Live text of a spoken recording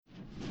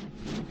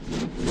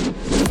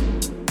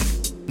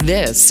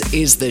This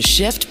is the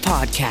Shift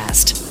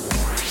Podcast.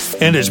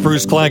 And as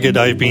Bruce Claggett,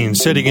 I've been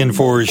sitting in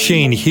for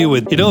Shane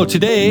Hewitt. You know,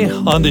 today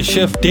on the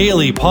Shift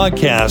Daily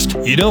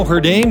podcast, you know her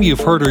name,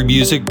 you've heard her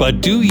music,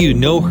 but do you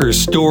know her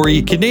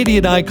story?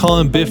 Canadian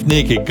icon Bif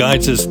Naked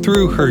guides us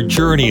through her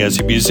journey as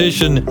a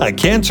musician, a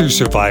cancer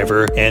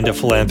survivor, and a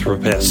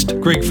philanthropist.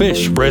 Greg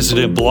Fish,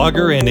 resident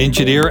blogger and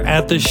engineer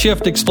at The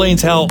Shift,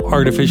 explains how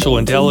artificial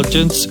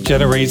intelligence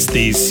generates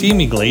these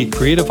seemingly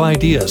creative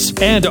ideas.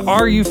 And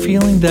are you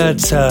feeling that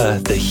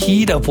the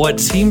heat of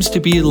what seems to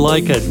be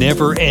like a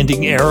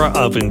never-ending era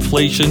of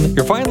inflation?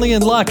 You're finally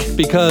in luck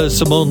because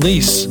Simone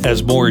Lees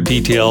has more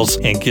details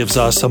and gives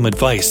us some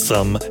advice,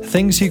 some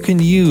things you can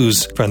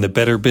use from the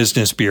Better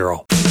Business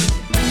Bureau.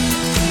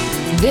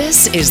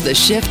 This is the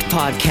Shift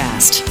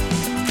Podcast.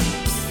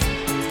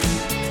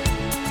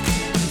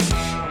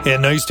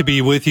 And nice to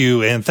be with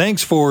you, and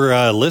thanks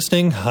for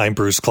listening. I'm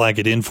Bruce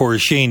Claggett in for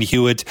Shane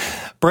Hewitt.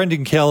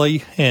 Brendan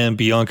Kelly and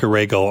Bianca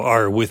Rego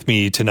are with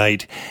me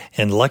tonight,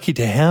 and lucky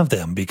to have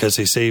them because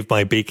they save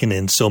my bacon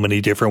in so many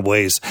different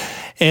ways.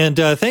 And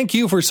thank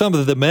you for some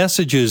of the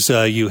messages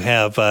you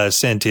have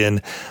sent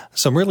in.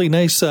 Some really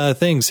nice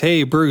things.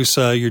 Hey, Bruce,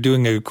 you're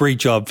doing a great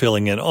job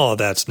filling in. Oh,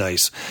 that's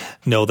nice.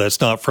 No,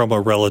 that's not from a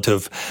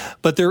relative.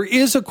 But there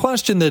is a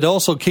question that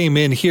also came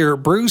in here.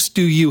 Bruce,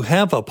 do you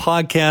have a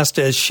podcast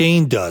as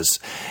Shane does?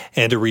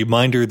 And a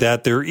reminder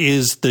that there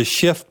is the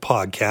Shift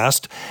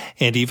podcast.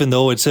 And even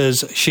though it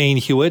says Shane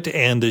Hewitt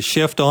and the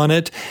Shift on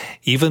it,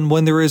 even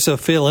when there is a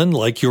fill-in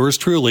like yours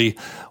truly,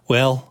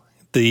 well,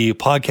 the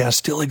podcast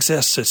still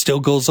exists. It still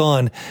goes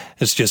on.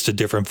 It's just a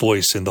different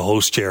voice in the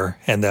host chair.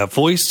 And that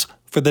voice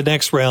for the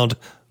next round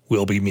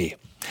will be me.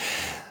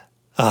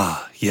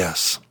 Ah,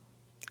 yes.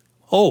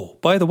 Oh,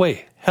 by the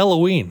way,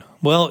 Halloween.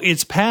 Well,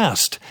 it's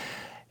past.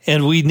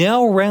 And we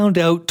now round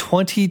out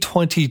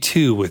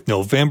 2022 with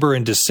November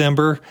and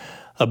December,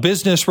 a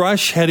business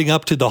rush heading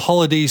up to the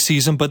holiday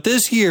season. But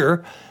this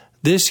year,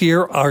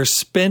 our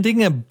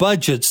spending and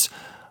budgets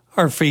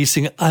are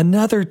facing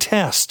another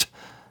test.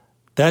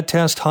 That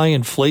test, high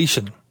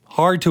inflation.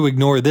 Hard to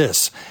ignore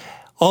this.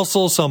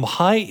 Also, some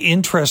high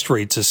interest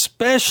rates,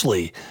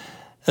 especially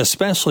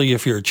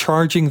if you're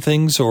charging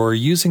things or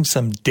using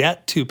some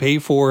debt to pay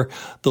for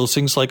those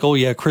things like,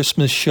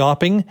 Christmas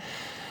shopping.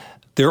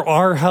 There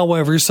are,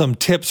 however, some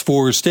tips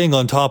for staying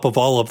on top of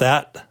all of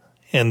that.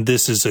 And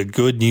this is a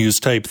good news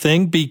type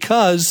thing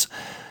because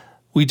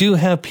we do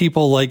have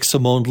people like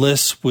Simone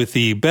Lees with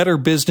the Better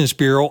Business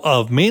Bureau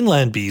of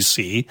Mainland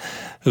BC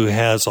who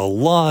has a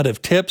lot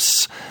of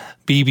tips.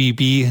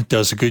 BBB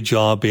does a good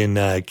job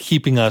in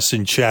keeping us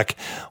in check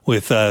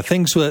with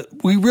things that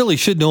we really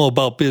should know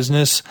about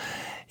business.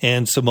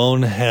 And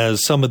Simone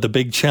has some of the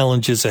big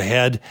challenges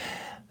ahead.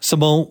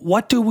 Simone,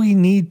 what do we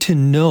need to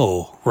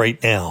know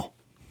right now?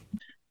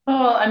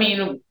 Well, I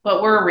mean,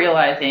 what we're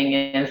realizing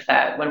is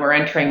that when we're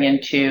entering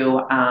into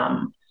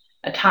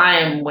a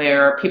time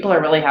where people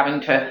are really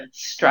having to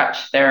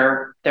stretch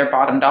their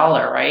bottom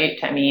dollar, right?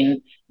 I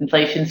mean,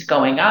 inflation's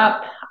going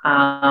up,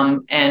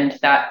 and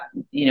that,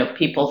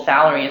 people's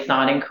salary is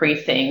not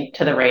increasing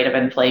to the rate of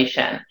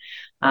inflation.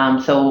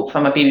 So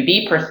from a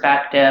BBB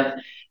perspective,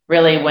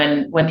 really,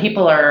 when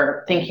people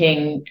are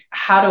thinking,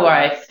 how do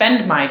I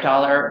spend my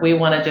dollar? We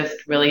want to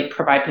just really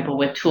provide people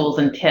with tools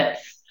and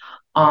tips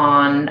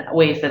on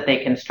ways that they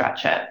can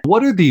stretch it.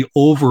 What are the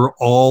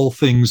overall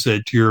things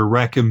that you're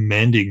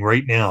recommending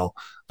right now?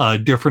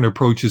 Different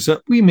approaches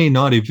that we may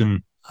not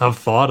even have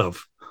thought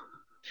of?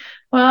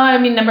 Well, I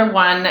mean, number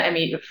one,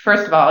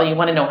 first of all, you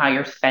want to know how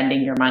you're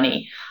spending your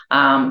money.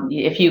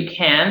 If you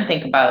can,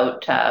 think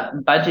about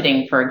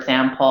budgeting, for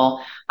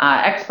example.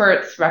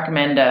 Experts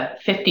recommend a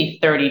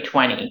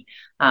 50-30-20.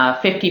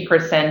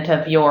 50%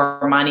 of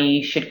your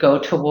money should go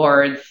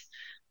towards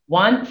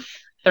wants,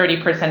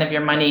 30% of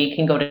your money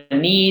can go to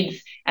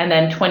needs, and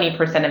then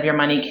 20% of your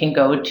money can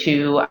go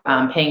to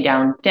paying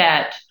down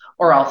debt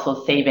or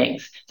also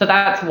savings. So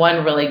that's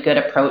one really good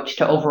approach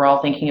to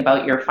overall thinking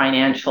about your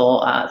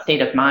financial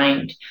state of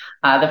mind.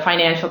 The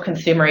Financial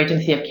Consumer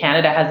Agency of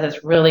Canada has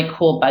this really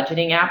cool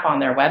budgeting app on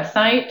their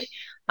website.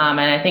 And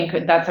I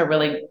think that's a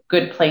really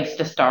good place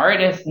to start,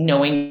 is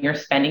knowing your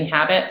spending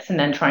habits and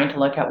then trying to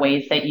look at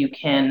ways that you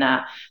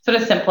can sort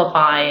of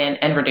simplify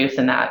and reduce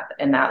in that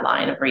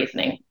line of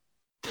reasoning.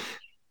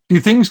 Do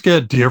things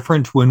get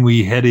different when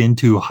we head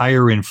into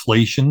higher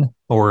inflation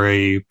or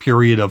a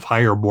period of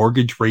higher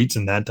mortgage rates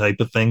and that type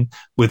of thing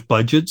with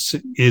budgets?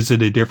 Is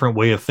it a different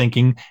way of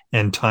thinking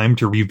and time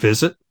to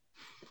revisit?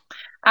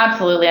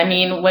 Absolutely. I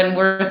mean, when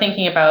we're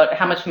thinking about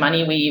how much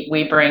money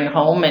we bring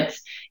home,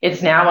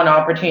 it's now an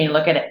opportunity to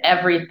look at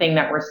everything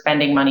that we're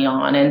spending money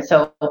on. And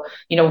so,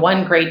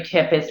 one great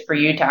tip is for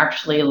you to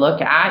actually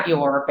look at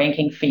your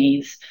banking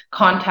fees,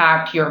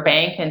 contact your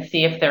bank and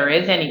see if there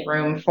is any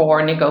room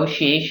for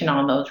negotiation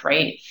on those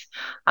rates.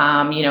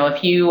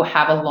 If you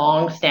have a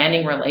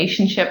long-standing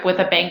relationship with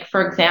a bank,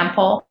 for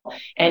example,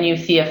 and you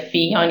see a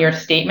fee on your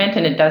statement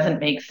and it doesn't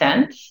make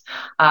sense,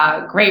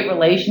 great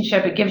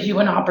relationship, it gives you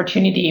an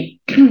opportunity,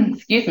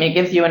 it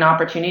gives you an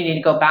opportunity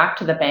to go back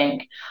to the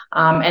bank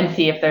and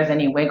see if there's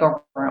any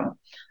wiggle room.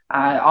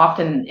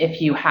 Often,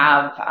 if you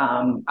have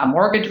a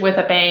mortgage with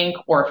a bank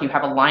or if you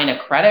have a line of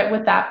credit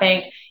with that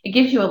bank, it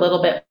gives you a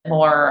little bit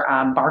more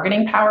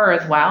bargaining power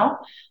as well,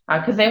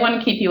 because they want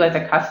to keep you as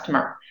a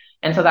customer.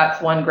 And so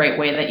that's one great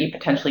way that you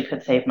potentially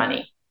could save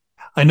money.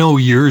 I know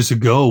years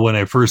ago when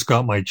I first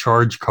got my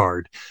charge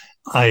card,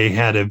 I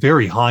had a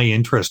very high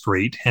interest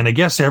rate, and I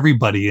guess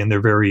everybody in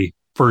their very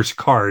first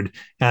card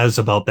has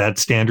about that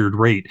standard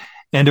rate.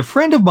 And a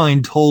friend of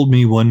mine told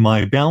me when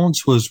my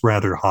balance was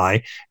rather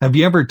high, have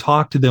you ever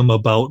talked to them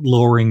about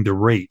lowering the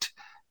rate?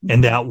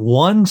 And that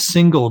one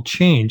single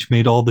change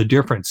made all the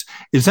difference.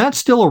 Is that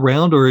still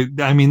around? Or,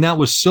 I mean, that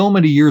was so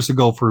many years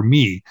ago for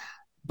me,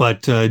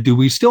 but do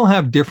we still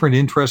have different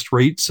interest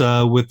rates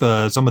with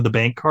some of the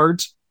bank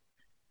cards?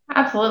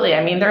 Absolutely.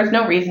 I mean, there's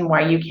no reason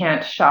why you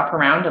can't shop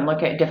around and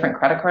look at different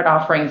credit card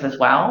offerings as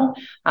well.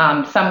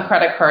 Some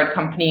credit card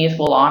companies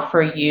will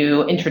offer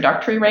you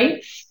introductory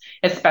rates,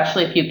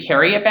 especially if you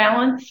carry a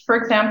balance, for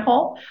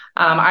example.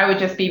 I would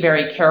just be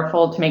very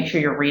careful to make sure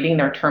you're reading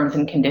their terms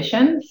and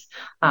conditions,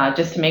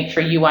 just to make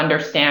sure you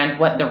understand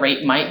what the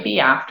rate might be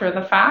after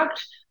the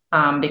fact.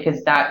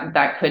 Because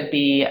that could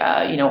be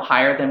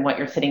higher than what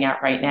you're sitting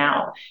at right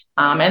now.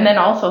 And then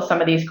also some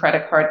of these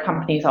credit card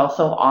companies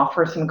also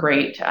offer some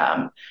great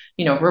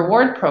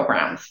reward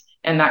programs,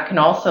 and that can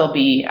also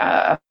be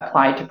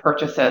applied to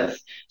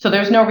purchases. So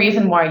there's no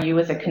reason why you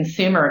as a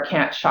consumer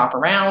can't shop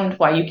around,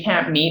 why you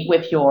can't meet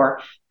with your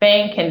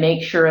bank and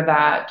make sure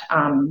that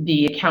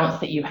the accounts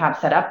that you have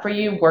set up for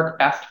you work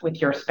best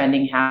with your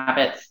spending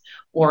habits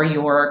or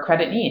your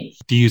credit needs.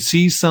 Do you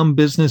see some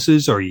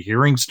businesses, are you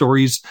hearing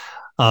stories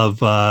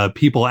of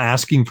people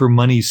asking for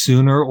money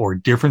sooner or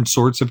different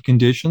sorts of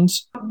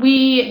conditions?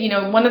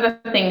 One of the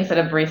things that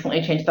have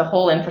recently changed the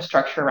whole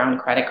infrastructure around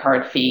credit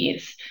card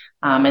fees.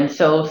 And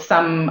so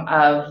some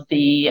of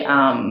the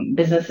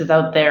businesses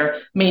out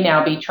there may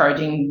now be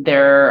charging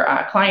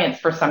their clients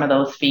for some of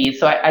those fees.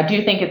 So I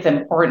do think it's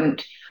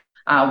important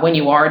when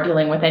you are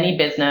dealing with any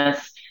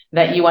business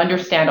that you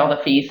understand all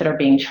the fees that are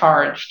being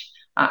charged.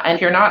 And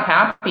if you're not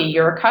happy,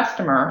 you're a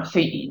customer.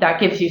 So that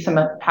gives you some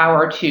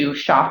power to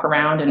shop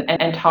around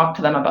and talk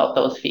to them about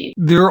those fees.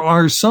 There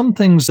are some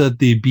things that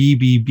the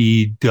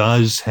BBB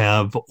does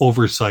have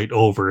oversight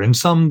over and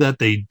some that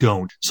they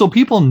don't. So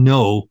people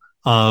know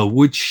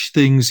which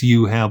things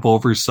you have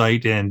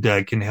oversight and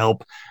can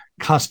help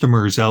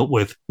customers out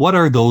with. What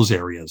are those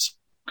areas?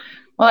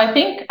 Well, I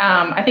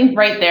think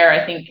right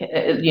there,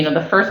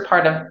 the first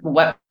part of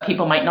what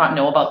people might not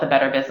know about the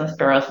Better Business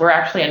Bureau is we're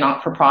actually a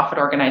not-for-profit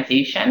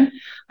organization.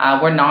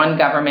 We're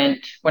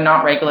non-government, we're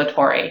not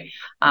regulatory,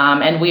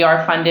 and we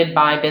are funded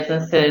by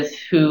businesses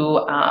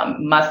who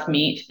must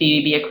meet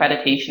BBB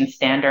accreditation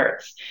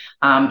standards.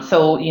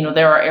 So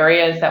there are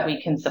areas that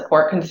we can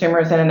support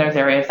consumers in, and there's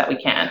areas that we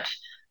can't.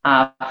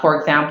 For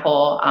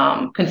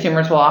example,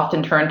 consumers will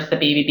often turn to the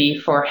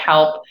BBB for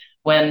help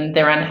when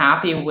they're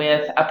unhappy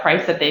with a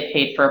price that they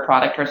paid for a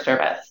product or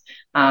service.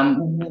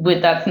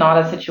 That's not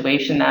a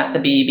situation that the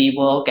BBB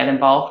will get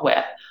involved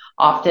with.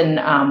 Often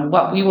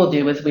what we will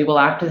do is we will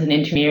act as an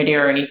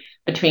intermediary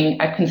between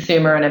a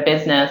consumer and a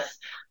business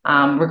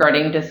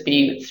regarding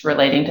disputes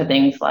relating to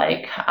things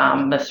like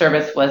the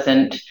service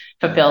wasn't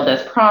fulfilled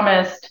as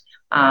promised,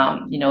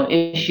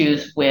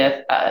 issues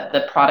with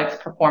the product's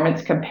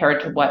performance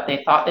compared to what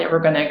they thought they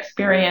were going to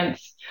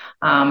experience,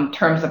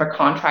 terms of a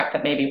contract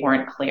that maybe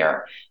weren't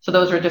clear. So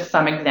those are just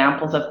some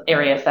examples of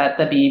areas that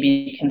the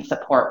BBB can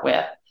support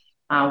with.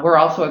 We're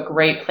also a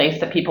great place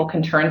that people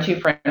can turn to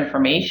for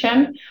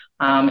information.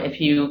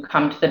 If you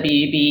come to the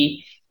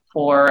BBB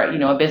for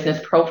a business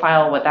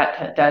profile, what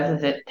that does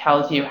is it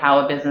tells you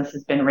how a business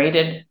has been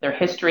rated, their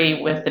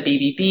history with the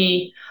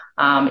BBB,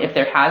 if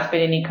there has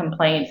been any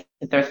complaints,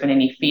 if there's been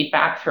any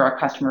feedback through our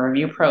customer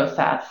review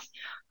process.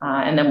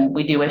 And then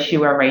we do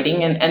issue a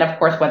rating and of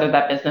course, whether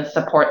that business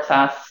supports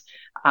us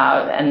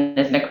and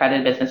is an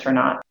accredited business or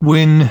not.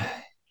 When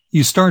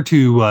you start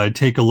to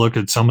take a look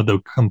at some of the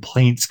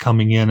complaints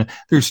coming in,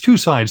 there's two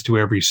sides to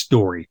every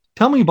story.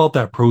 Tell me about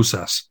that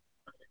process.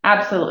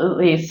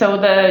 Absolutely. So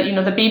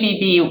the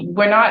BBB,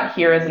 we're not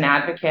here as an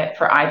advocate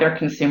for either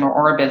consumer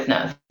or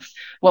business.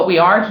 What we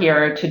are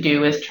here to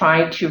do is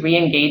try to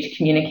re-engage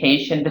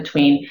communication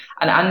between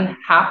an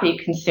unhappy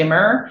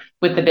consumer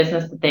with the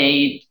business that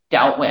they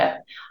dealt with.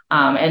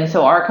 And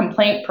so our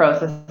complaint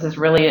process is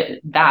really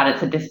that.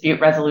 It's a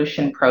dispute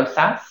resolution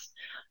process.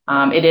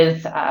 It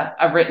is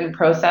a written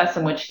process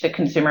in which the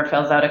consumer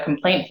fills out a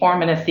complaint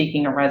form and is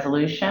seeking a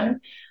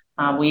resolution.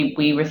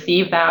 We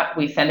receive that,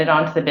 we send it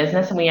on to the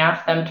business, and we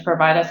ask them to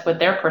provide us with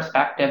their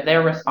perspective,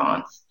 their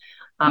response.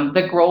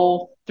 The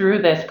goal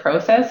through this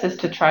process is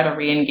to try to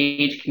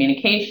re-engage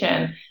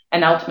communication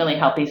and ultimately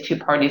help these two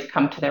parties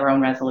come to their own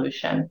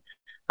resolution.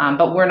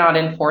 But we're not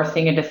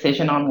enforcing a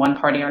decision on one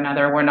party or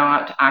another. We're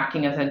not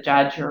acting as a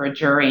judge or a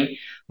jury.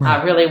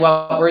 Right. Really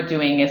what we're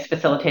doing is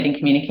facilitating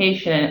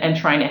communication and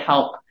trying to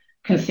help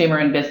consumer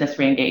and business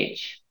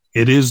re-engage.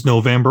 It is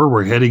November.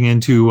 We're heading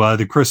into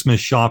the Christmas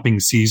shopping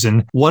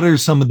season. What are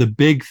some of the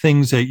big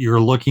things that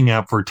you're looking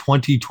at for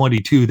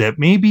 2022 that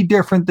may be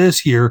different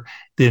this year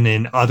than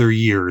in other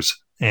years?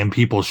 and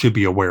people should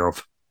be aware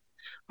of?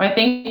 I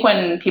think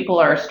when people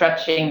are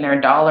stretching their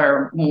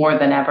dollar more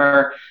than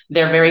ever,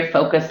 they're very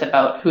focused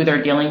about who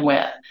they're dealing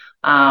with.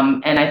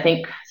 And I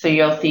think so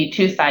you'll see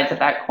two sides of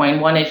that coin.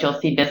 One is you'll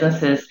see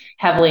businesses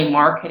heavily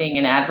marketing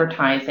and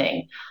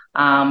advertising.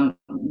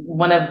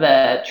 One of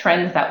the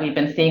trends that we've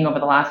been seeing over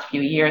the last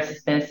few years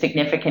has been a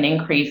significant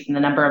increase in the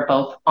number of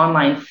both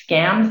online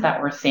scams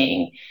that we're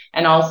seeing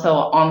and also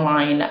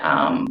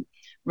online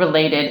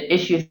related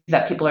issues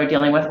that people are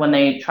dealing with when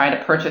they try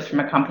to purchase from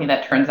a company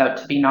that turns out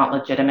to be not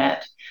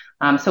legitimate.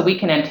 So we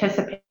can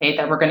anticipate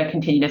that we're going to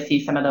continue to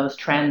see some of those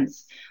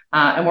trends.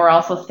 And we're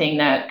also seeing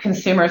that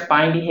consumers'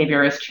 buying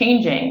behavior is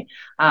changing.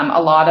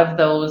 A lot of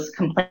those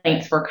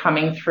complaints were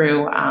coming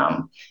through,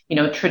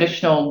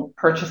 traditional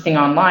purchasing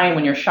online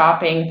when you're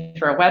shopping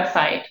through a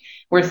website.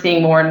 We're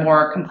seeing more and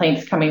more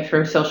complaints coming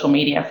through social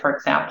media, for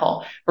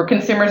example, where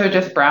consumers are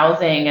just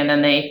browsing and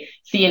then they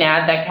see an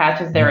ad that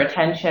catches their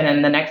attention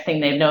and the next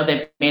thing they know,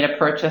 they've made a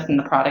purchase and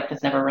the product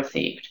is never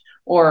received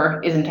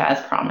or isn't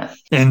as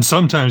promised. And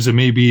sometimes it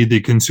may be the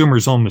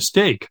consumer's own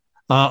mistake.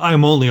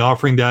 I'm only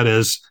offering that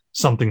as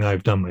something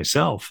I've done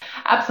myself.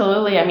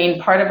 Absolutely. I mean,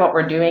 part of what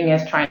we're doing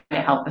is trying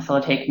to help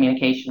facilitate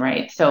communication,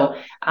 right? So,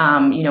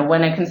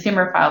 when a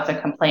consumer files a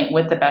complaint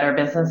with the Better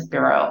Business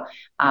Bureau,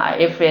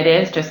 if it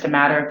is just a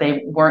matter of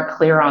they weren't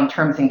clear on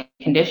terms and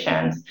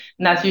conditions,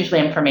 and that's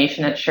usually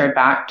information that's shared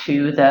back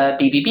to the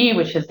BBB,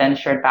 which is then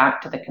shared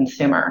back to the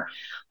consumer.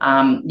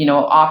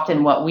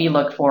 Often what we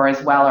look for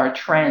as well are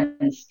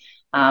trends.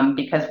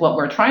 Because what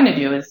we're trying to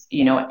do is,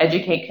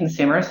 educate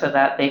consumers so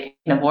that they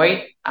can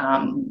avoid,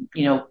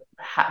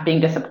 being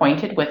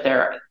disappointed with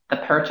the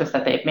purchase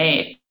that they've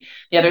made.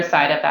 The other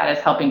side of that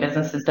is helping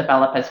businesses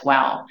develop as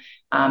well.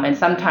 And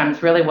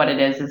sometimes really what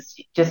it is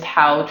just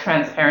how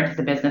transparent is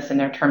the business in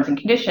their terms and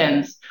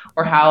conditions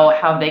or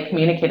how they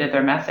communicated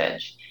their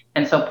message.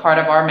 And so part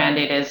of our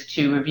mandate is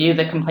to review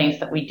the complaints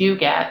that we do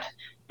get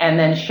and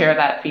then share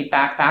that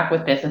feedback back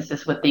with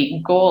businesses with the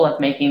goal of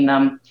making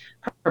them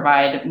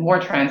provide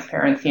more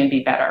transparency and be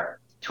better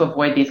to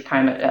avoid these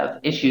kind of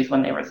issues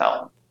when they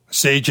result.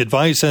 Sage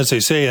advice, as I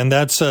say, and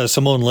that's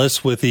Simone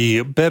Liss with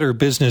the Better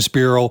Business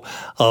Bureau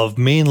of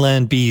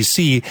Mainland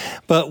BC.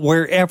 But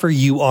wherever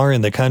you are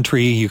in the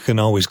country, you can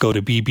always go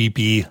to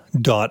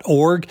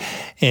bbb.org,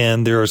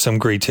 and there are some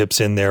great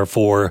tips in there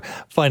for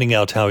finding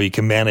out how you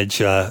can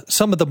manage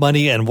some of the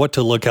money and what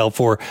to look out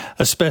for,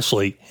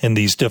 especially in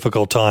these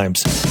difficult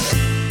times.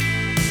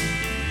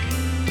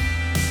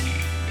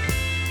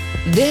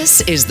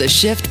 This is the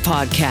Shift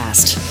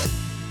Podcast.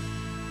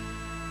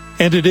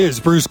 And it is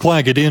Bruce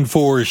Claggett in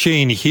for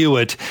Shane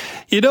Hewitt.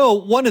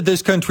 One of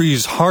this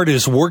country's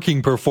hardest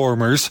working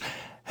performers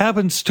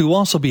happens to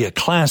also be a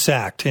class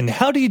act. And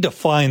how do you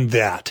define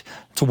that?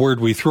 It's a word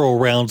we throw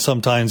around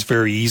sometimes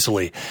very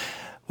easily.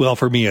 Well,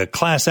 for me, a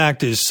class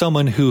act is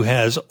someone who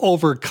has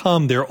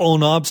overcome their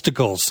own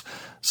obstacles,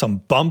 some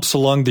bumps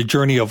along the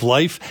journey of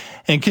life,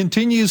 and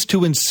continues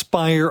to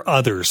inspire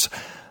others.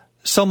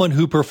 Someone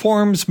who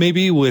performs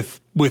maybe with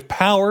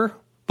power,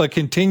 but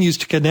continues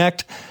to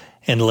connect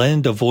and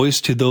lend a voice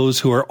to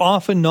those who are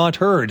often not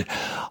heard.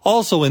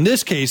 Also, in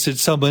this case,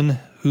 it's someone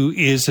who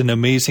is an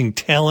amazing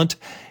talent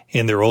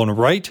in their own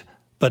right,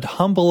 but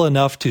humble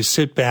enough to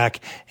sit back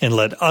and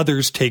let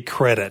others take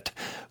credit.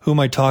 Who am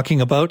I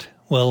talking about?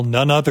 Well,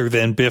 none other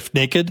than Biff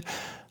Naked.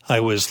 I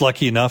was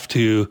lucky enough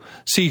to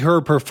see her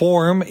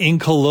perform in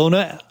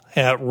Kelowna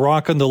at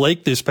Rock on the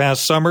Lake this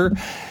past summer.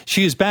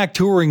 She is back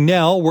touring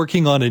now,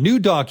 working on a new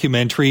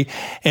documentary,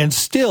 and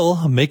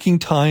still making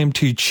time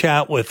to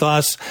chat with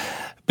us.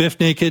 Biff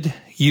Naked,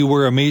 you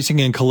were amazing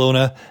in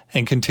Kelowna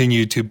and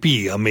continue to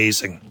be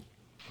amazing.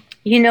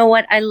 You know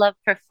what? I love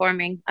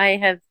performing.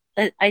 I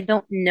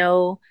don't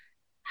know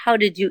how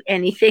to do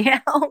anything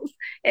else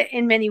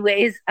in many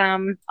ways.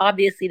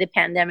 Obviously, the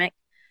pandemic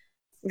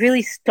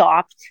really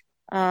stopped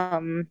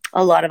a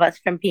lot of us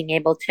from being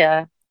able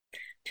to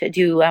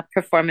do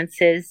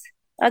performances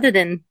other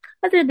than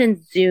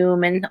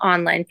Zoom and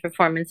online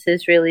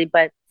performances, really.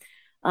 But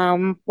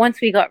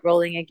once we got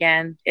rolling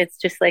again, it's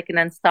just like an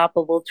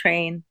unstoppable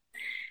train.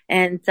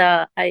 And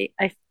I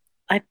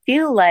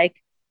feel like,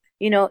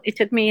 it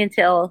took me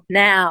until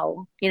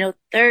now,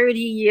 30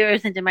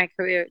 years into my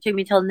career, it took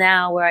me till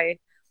now where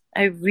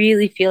I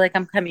really feel like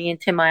I'm coming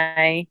into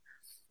my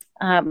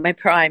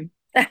prime.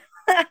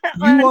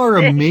 You are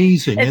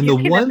amazing. And the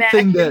one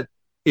thing that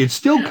it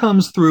still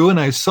comes through, and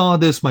I saw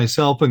this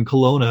myself in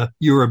Kelowna,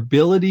 your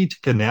ability to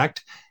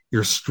connect,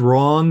 you're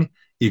strong,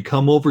 you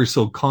come over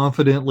so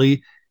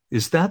confidently.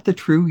 Is that the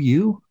true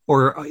you?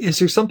 Or is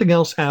there something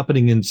else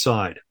happening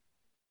inside?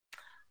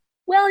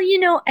 Well,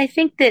 I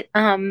think that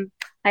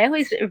I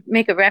always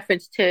make a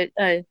reference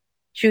to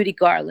Judy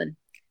Garland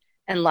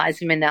and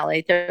Liza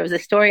Minnelli. There was a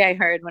story I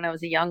heard when I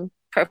was a young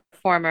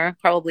performer,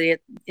 probably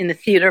in the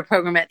theater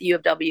program at U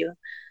of W.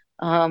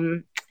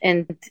 And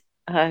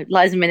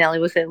Liza Minnelli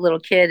was a little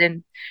kid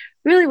and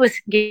really was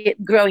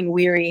growing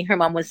weary. Her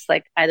mom was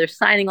like either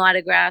signing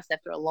autographs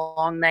after a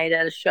long night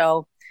at a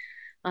show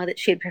that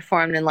she had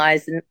performed, and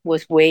Liza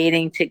was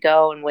waiting to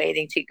go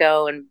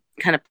and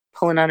kind of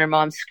pulling on her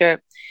mom's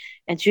skirt.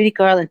 And Judy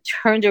Garland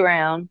turned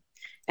around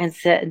and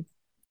said,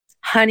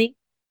 honey,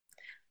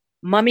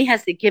 mommy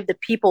has to give the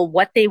people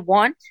what they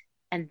want,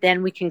 and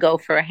then we can go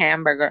for a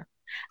hamburger.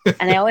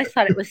 And I always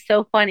thought it was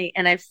so funny.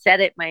 And I've said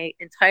it my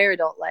entire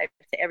adult life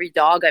to every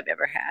dog I've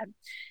ever had,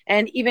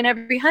 and even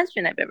every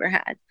husband I've ever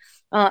had.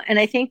 And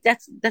I think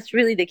that's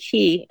really the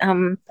key.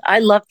 I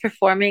love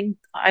performing.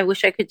 I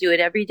wish I could do it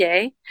every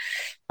day.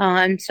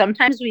 And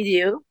sometimes we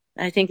do.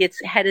 I think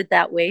it's headed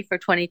that way for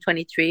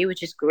 2023,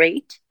 which is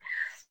great.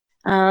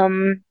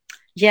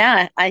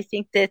 Yeah, I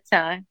think that,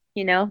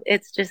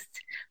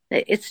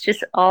 it's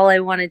just all I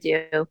want to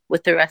do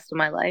with the rest of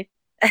my life.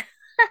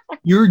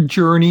 Your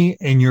journey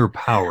and your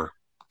power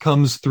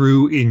comes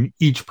through in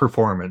each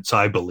performance,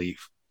 I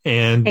believe.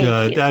 And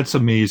that's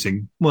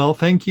amazing. Well,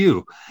 thank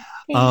you.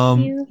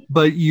 Thank you.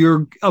 But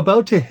you're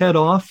about to head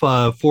off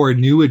for a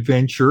new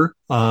adventure,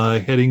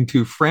 heading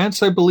to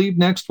France, I believe,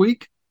 next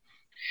week.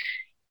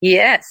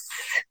 Yes.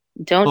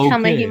 Don't tell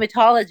my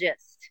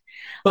hematologist.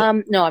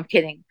 No, I'm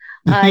kidding.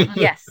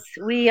 Yes,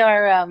 we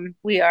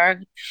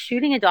are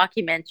shooting a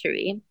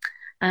documentary.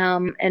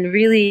 And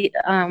really,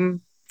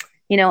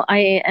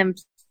 I am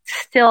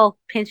still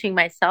pinching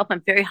myself.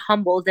 I'm very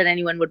humbled that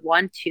anyone would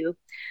want to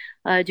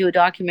do a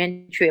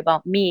documentary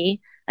about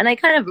me. And I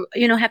kind of,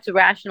 have to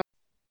rationalize.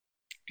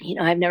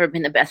 I've never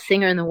been the best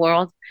singer in the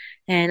world,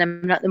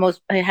 and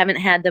I haven't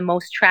had the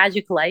most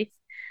tragic life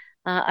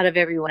out of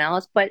everyone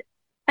else, but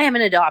I have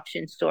an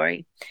adoption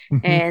story,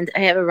 and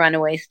I have a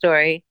runaway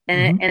story,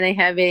 and I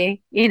have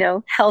a,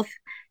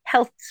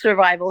 health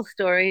survival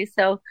story.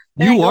 So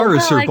you are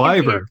a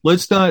survivor.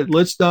 Let's not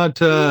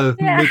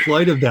make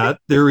light of that.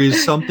 There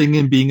is something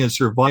in being a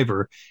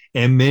survivor,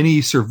 and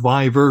many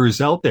survivors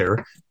out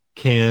there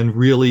can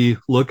really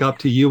look up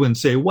to you and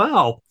say,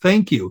 wow,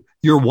 thank you.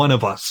 You're one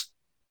of us.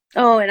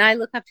 Oh, and I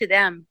look up to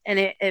them. And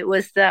it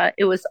was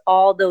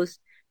all those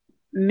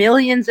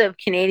millions of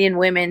Canadian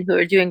women who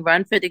are doing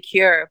Run for the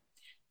Cure.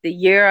 The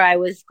year I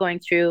was going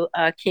through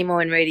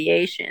chemo and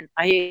radiation,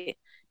 I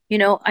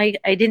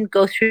didn't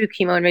go through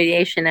chemo and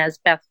radiation as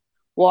Beth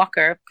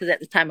Walker, because at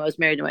the time I was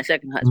married to my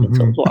second husband,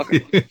 so it was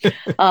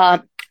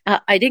Walker.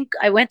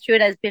 I went through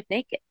it as Biff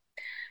Naked.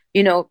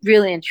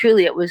 Really and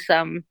truly, it was,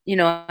 I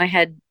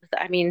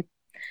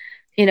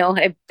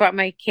brought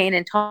my cane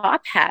and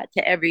top hat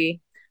to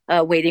every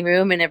waiting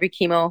room and every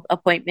chemo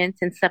appointment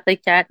and stuff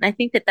like that. And I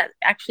think that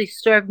actually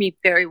served me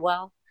very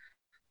well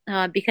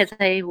because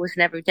I was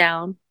never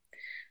down.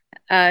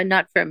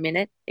 Not for a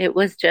minute. It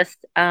was just,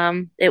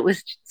 it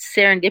was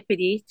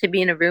serendipity to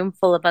be in a room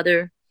full of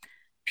other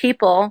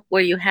people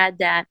where you had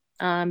that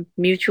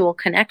mutual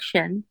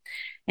connection,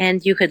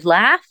 and you could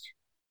laugh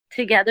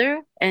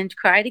together and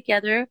cry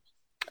together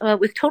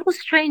with total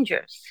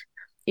strangers,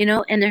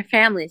 and their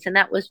families. And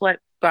that was what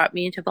brought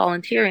me into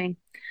volunteering.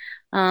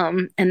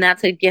 And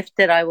that's a gift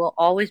that I will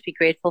always be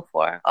grateful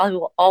for. I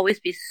will always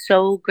be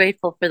so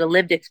grateful for the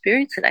lived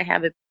experience that I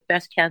have with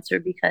breast cancer,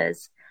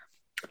 because,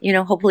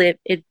 hopefully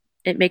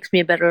it makes me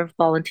a better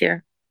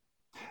volunteer.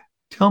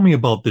 Tell me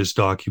about this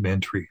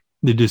documentary,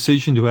 the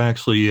decision to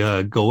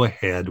actually go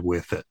ahead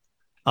with it.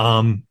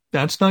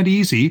 That's not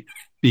easy,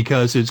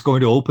 because it's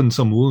going to open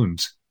some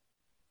wounds.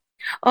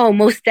 Oh,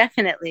 most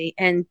definitely.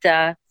 And,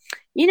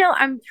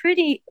 I'm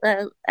pretty,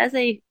 as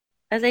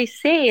I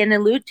say and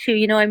allude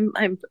to,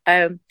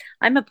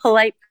 I'm a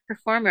polite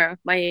performer.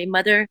 My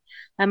mother,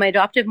 my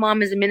adoptive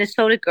mom, is a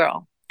Minnesota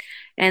girl.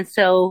 And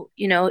so,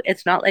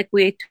 it's not like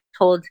we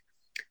told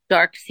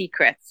dark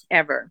secrets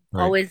ever.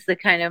 Right. Always the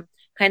kind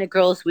of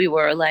girls we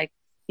were, like,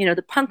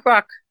 the punk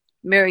rock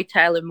Mary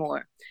Tyler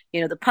Moore,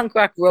 the punk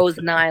rock Rose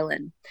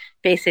Nyland.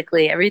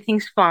 Basically,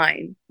 everything's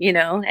fine,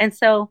 And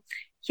so,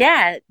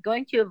 yeah,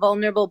 going to a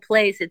vulnerable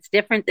place, it's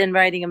different than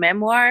writing a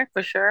memoir,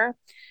 for sure.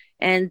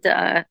 And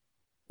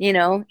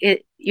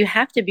you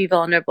have to be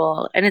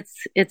vulnerable, and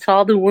it's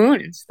all the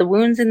wounds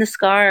and the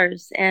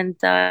scars. And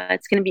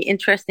it's going to be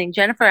interesting.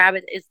 Jennifer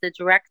Abbott is the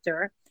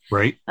director.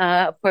 Right.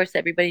 Of course,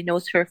 everybody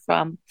knows her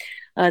from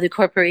The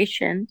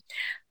Corporation.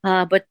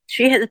 But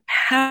she has a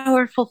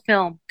powerful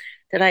film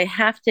that I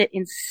have to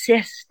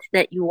insist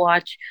that you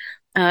watch.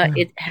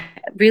 It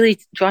really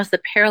draws the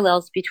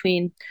parallels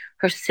between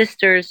her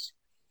sister's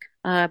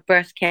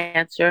breast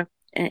cancer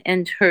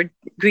and her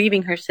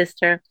grieving her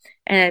sister,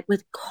 and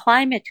with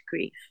climate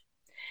grief.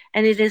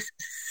 And it is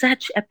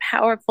such a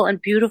powerful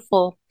and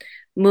beautiful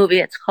movie.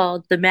 It's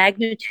called The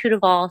Magnitude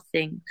of All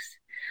Things.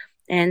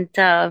 And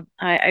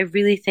I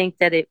really think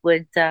that it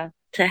would, to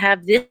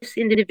have this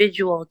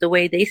individual, the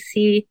way they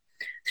see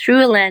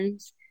through a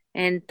lens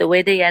and the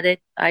way they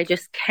edit, I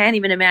just can't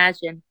even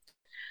imagine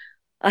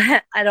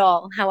at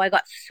all how I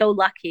got so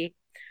lucky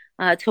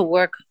to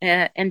work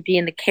and be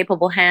in the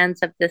capable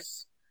hands of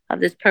this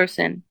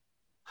person.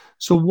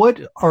 So what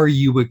are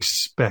you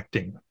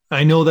expecting?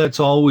 I know that's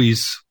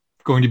always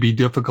going to be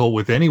difficult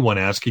with anyone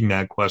asking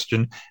that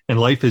question, and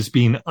life has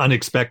been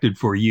unexpected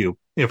for you,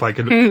 if I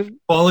could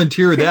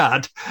volunteer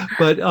that.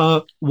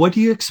 But what do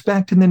you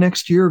expect in the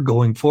next year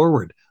going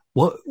forward?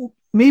 What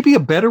maybe a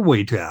better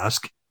way to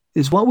ask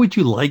is, what would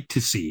you like to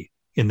see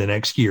in the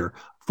next year?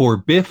 for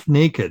Biff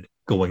Naked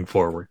going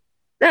forward?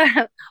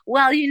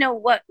 Well,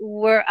 what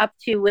we're up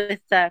to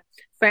with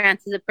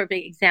France is a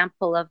perfect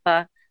example of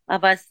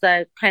us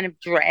kind of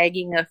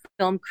dragging a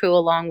film crew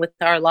along with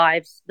our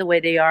lives the way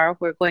they are.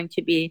 We're going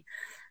to be,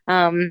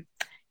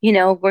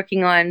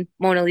 working on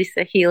Mona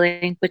Lisa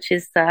Healing, which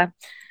is a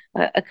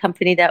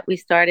company that we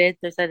started.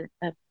 There's a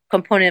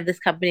component of this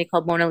company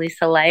called Mona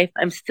Lisa Life.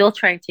 I'm still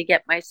trying to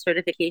get my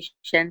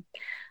certification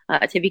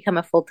to become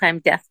a full-time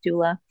death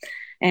doula.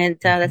 And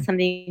that's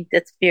something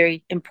that's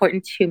very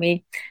important to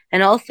me.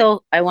 And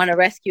also, I want to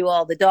rescue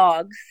all the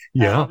dogs.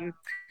 Yeah.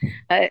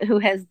 Who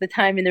has the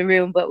time in the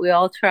room, but we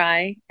all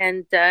try.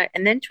 And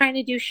then trying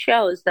to do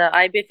shows. The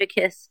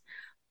Ibifficus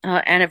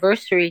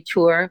anniversary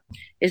tour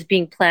is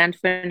being planned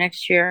for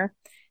next year.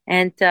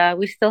 And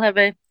we still have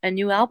a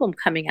new album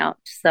coming out.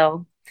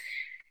 So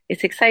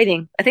it's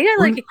exciting. I think I'd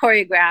like to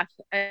choreograph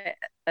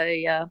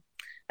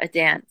a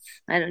dance.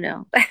 I don't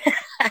know.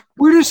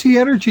 Where does the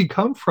energy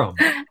come from?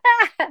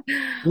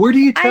 Where do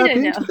you tap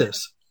into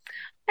this?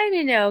 I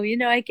don't know.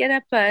 I get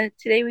up,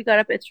 today we got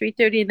up at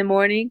 3:30 in the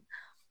morning,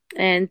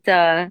 and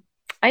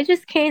I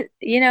just can't,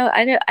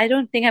 I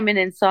don't think I'm an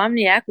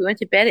insomniac. We went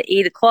to bed at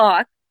 8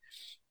 o'clock.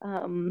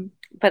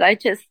 But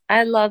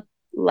I love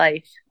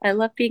life. I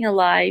love being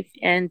alive,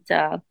 and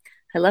I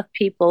love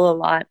people a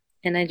lot.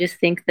 And I just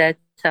think that,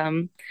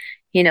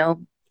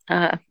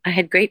 I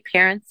had great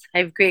parents. I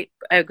have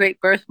a great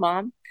birth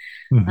mom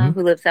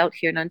who lives out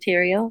here in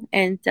Ontario.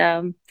 And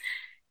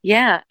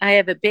I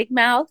have a big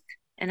mouth,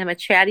 and I'm a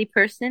chatty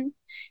person.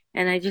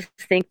 And I just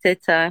think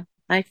that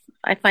I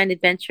find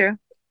adventure.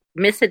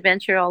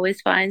 Misadventure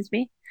always finds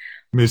me.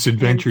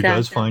 Misadventure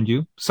does find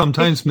you.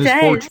 Sometimes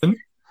misfortune.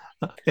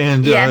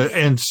 And Yes.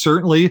 And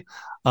certainly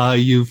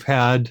you've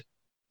had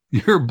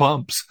your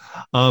bumps,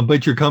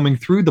 but you're coming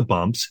through the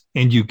bumps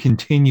and you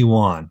continue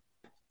on.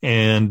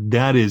 And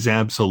that is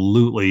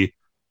absolutely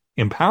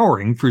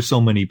empowering for so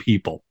many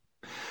people.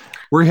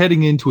 We're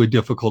heading into a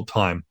difficult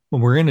time.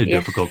 We're in a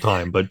difficult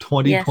time, but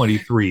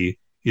 2023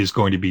 is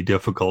going to be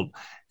difficult.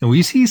 And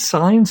we see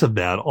signs of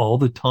that all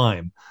the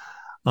time,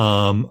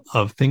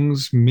 of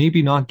things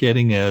maybe not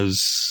getting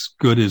as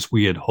good as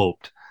we had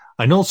hoped.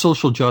 I know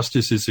social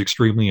justice is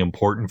extremely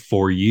important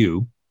for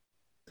you.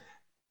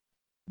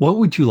 What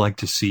would you like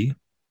to see?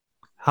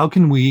 How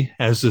can we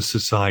as a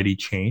society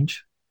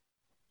change?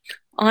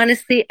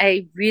 Honestly,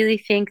 I really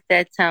think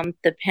that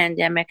the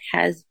pandemic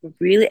has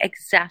really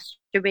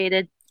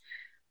exacerbated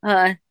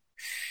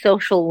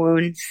social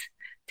wounds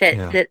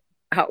that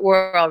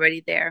were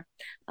already there.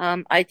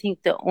 I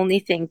think the only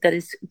thing that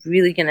is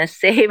really going to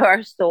save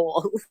our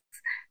souls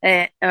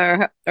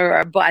or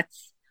our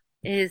butts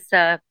is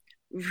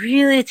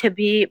really to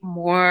be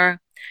more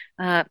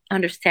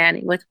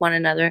understanding with one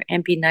another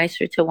and be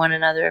nicer to one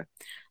another.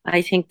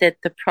 I think that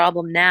the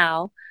problem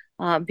now,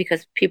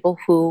 because people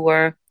who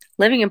were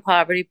living in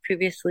poverty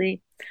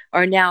previously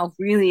are now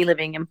really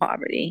living in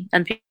poverty,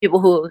 and people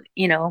who,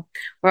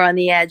 were on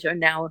the edge are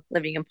now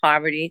living in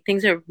poverty.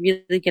 Things are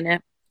really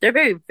they're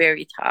very,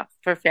 very tough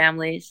for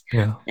families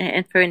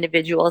and for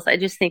individuals. I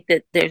just think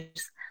that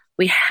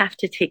we have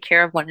to take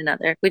care of one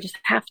another. We just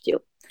have to.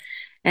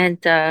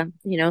 And,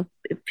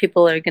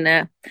 people are going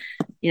to,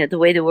 the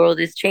way the world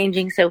is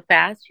changing so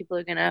fast,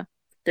 they're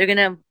going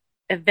to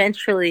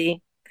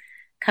eventually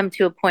come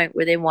to a point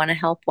where they want to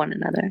help one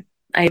another.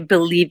 I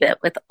believe it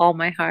with all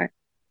my heart.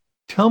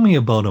 Tell me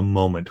about a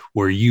moment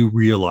where you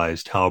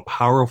realized how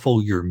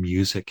powerful your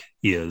music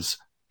is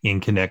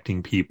in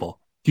connecting people.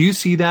 Do you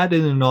see that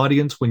in an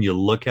audience when you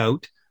look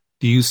out?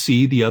 Do you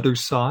see the other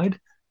side?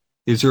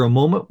 Is there a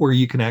moment where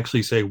you can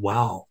actually say,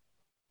 wow,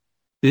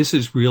 this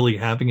is really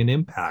having an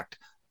impact?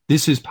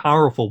 This is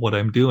powerful what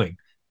I'm doing.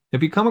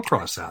 Have you come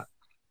across that?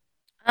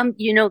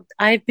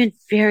 I've been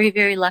very,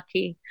 very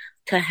lucky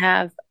to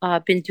have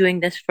been doing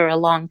this for a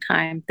long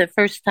time. The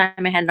first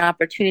time I had an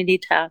opportunity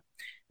to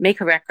make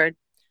a record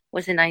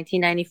was in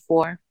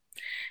 1994.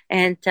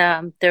 And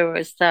there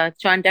was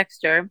John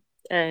Dexter,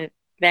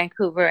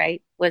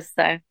 Vancouverite, was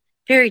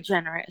very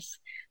generous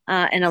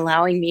in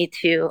allowing me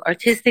to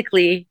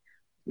artistically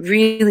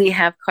really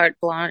have carte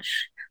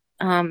blanche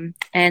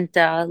and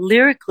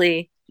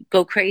lyrically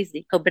go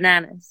crazy, go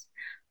bananas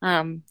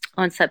on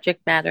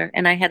subject matter.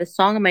 And I had a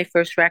song on my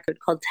first record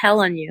called Tell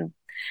on You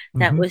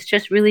that was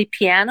just really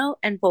piano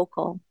and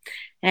vocal.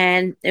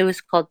 And it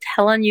was called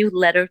Tell on You,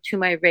 Letter to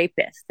My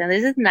Rapist. And this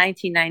is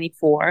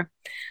 1994.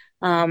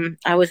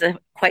 I was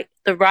quite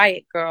the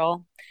riot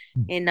girl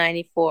in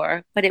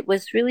 94, but it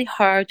was really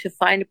hard to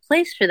find a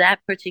place for that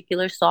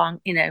particular song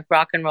in a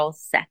rock and roll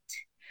set,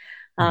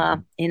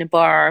 in a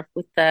bar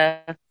with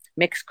a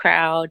mixed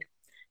crowd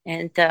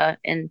and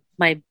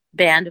my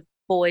band of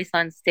boys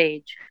on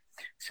stage.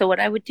 So what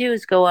I would do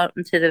is go out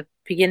into the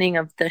beginning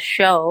of the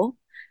show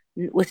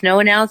with no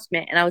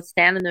announcement, and I would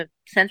stand in the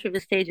center of the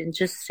stage and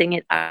just sing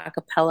it a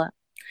cappella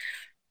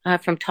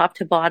from top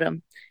to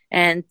bottom.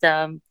 And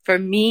for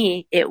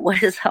me, it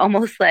was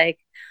almost like,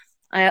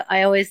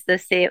 I always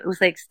say it was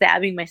like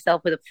stabbing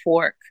myself with a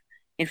fork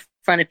in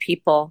front of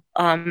people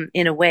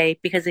in a way,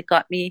 because it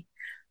got me,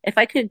 if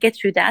I could get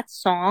through that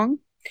song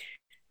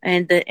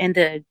and the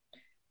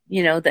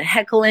the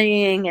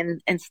heckling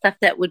and stuff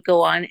that would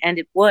go on, and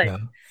it would. Yeah.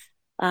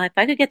 If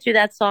I could get through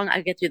that song,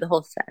 I'd get through the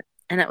whole set,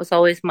 and that was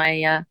always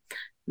my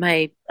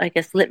I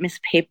guess litmus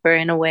paper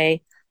in a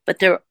way. But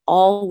there were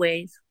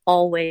always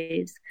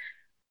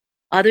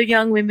other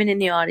young women in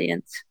the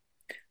audience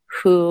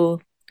who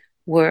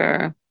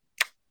were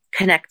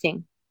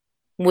connecting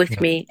with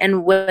me,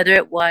 and whether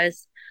it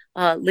was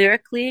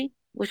lyrically,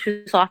 which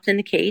was often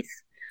the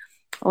case,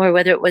 or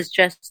whether it was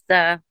just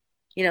the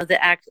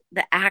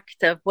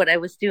act of what I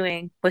was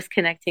doing was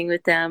connecting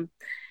with them,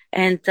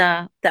 and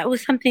that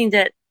was something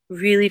that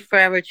really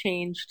forever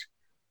changed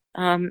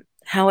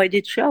how I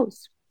did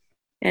shows,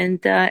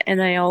 and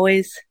I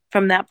always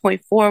from that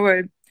point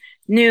forward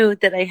knew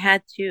that I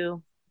had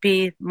to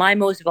be my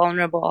most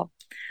vulnerable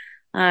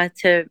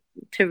to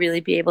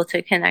really be able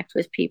to connect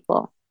with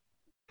people.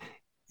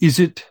 Is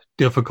it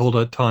difficult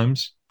at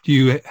times? Do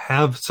you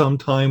have some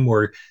time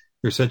where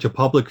you're such a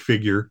public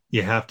figure,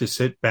 you have to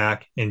sit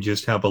back and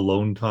just have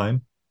alone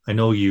time? I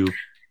know you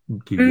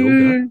do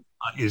yoga.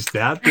 Is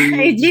that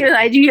the...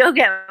 I do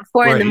yoga at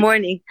 4 Right. in the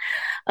morning.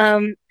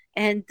 I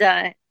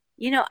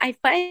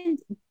find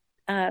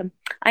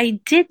I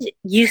did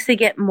used to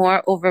get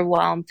more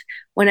overwhelmed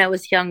when I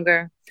was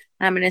younger.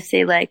 I'm going to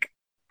say I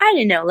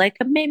don't know,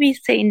 maybe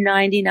say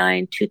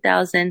 99,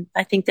 2000.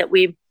 I think that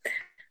we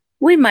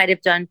might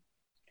have done,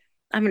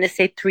 I'm going to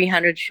say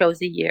 300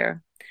 shows a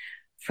year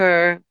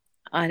for,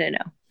 I don't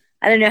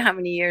know how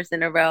many years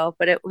in a row,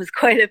 but it was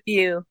quite a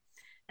few.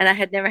 And I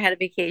had never had a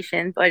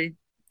vacation, but it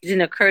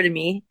didn't occur to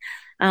me.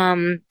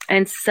 And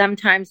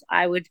sometimes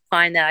I would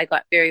find that I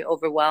got very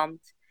overwhelmed.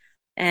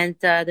 And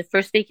the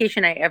first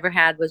vacation I ever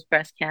had was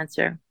breast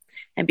cancer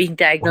and being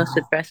diagnosed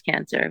with breast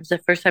cancer. It was the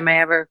first time I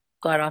ever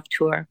got off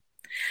tour.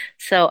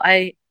 So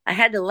I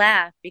had to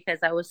laugh because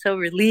I was so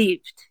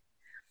relieved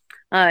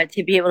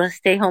to be able to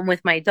stay home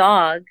with my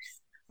dogs,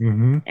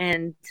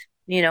 and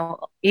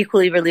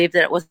equally relieved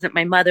that it wasn't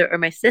my mother or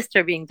my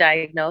sister being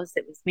diagnosed.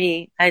 It was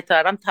me. I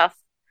thought, I'm tough.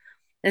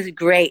 This is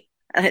great.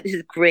 This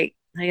is great.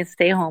 I can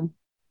stay home.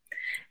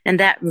 And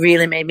that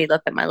really made me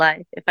look at my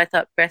life. If I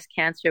thought breast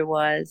cancer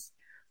was,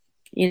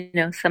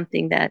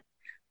 something that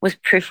was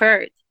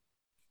preferred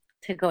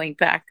to going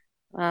back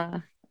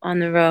on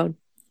the road.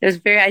 It was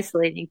very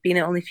isolating being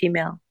the only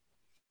female.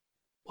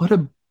 What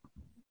a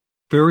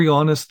very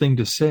honest thing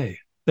to say.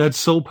 That's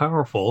so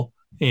powerful.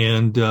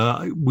 And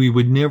we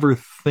would never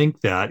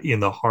think that in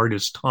the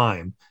hardest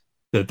time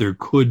that there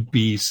could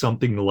be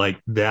something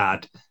like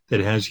that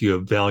has you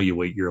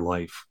evaluate your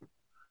life.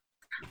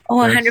 Oh,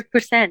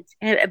 100%.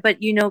 But,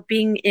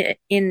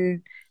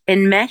 being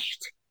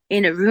enmeshed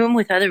in a room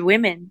with other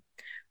women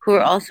who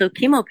are also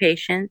chemo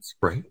patients,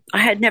 right? I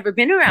had never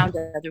been around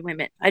other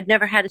women. I'd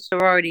never had a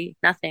sorority,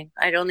 nothing.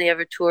 I'd only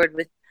ever toured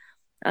with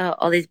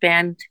all these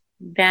band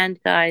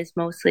guys,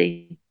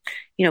 mostly,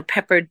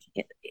 peppered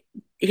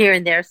here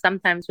and there,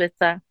 sometimes with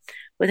a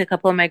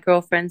couple of my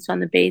girlfriends on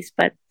the base.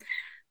 But,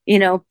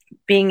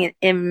 being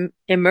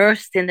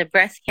immersed in the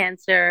breast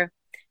cancer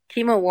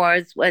chemo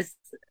wards was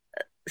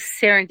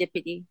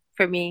serendipity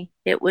for me.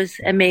 It was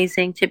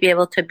amazing to be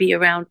able to be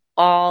around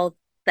all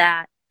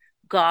that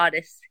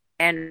goddess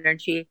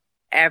energy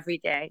every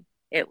day.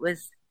 It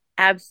was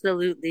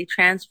absolutely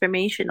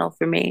transformational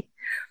for me.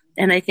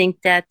 And I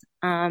think that,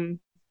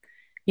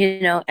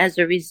 as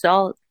a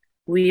result,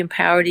 we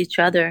empowered each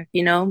other,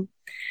 it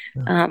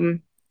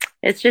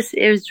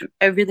was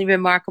a really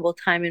remarkable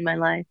time in my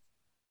life.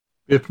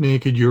 Biff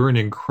Naked, you're an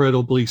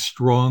incredibly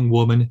strong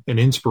woman, an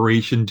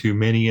inspiration to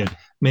many and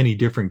many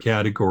different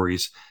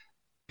categories.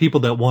 People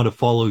that want to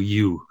follow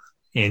you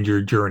and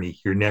your journey,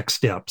 your next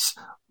steps,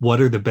 what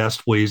are the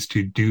best ways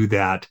to do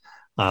that?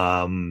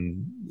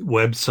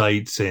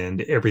 Websites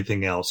and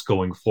everything else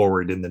going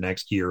forward in the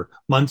next year,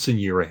 months and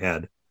year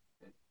ahead.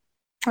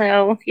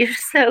 Oh, you're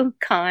so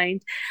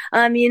kind.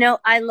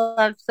 I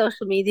love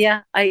social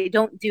media. I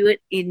don't do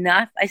it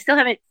enough. I still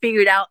haven't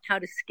figured out how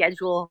to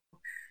schedule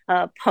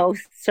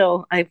posts,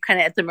 so I'm kind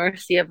of at the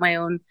mercy of my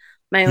own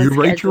You schedule.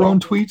 write your own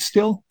tweets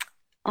still?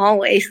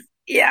 Always,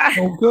 yeah.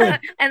 Oh, good.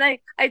 And I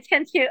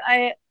tend to.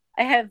 I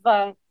have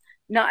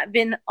not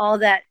been all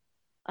that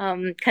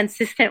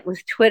consistent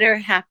with Twitter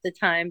half the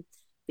time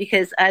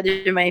because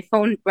either my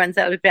phone runs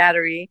out of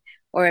battery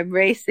or I'm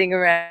racing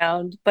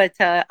around. But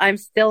I'm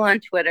still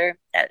on Twitter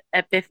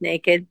at Biff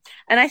Naked,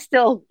 and I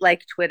still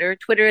like Twitter.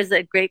 Twitter is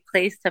a great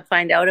place to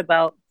find out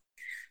about,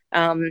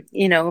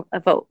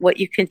 about what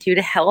you can do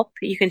to help.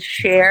 You can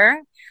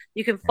share.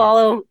 You can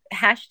follow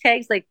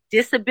hashtags like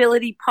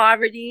disability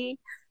poverty,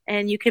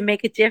 and you can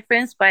make a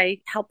difference by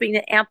helping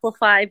to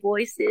amplify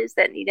voices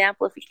that need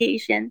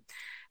amplification.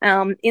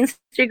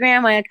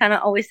 Instagram, I kind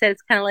of always said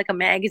it's kind of like a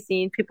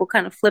magazine. People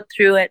kind of flip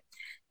through it.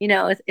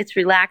 It's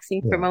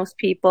relaxing for most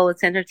people.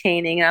 It's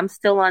entertaining. And I'm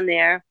still on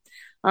there.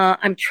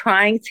 I'm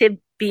trying to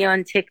be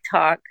on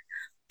TikTok.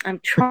 I'm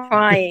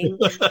trying,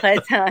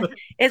 but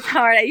it's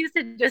hard. I used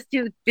to just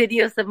do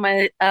videos of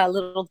my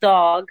little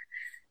dog,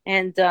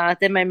 And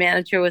then my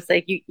manager was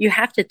like, you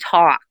have to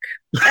talk.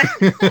 I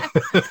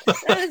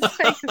was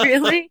like,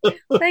 really?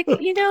 Like,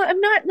 I'm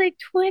not like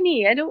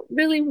 20. I don't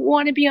really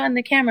want to be on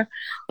the camera.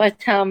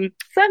 But so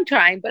I'm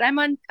trying, but I'm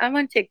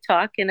on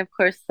TikTok, and of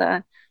course,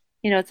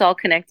 it's all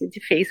connected to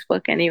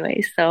Facebook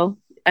anyway. So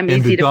I'm easy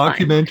to find. And the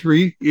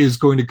documentary is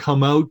going to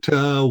come out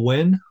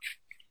when?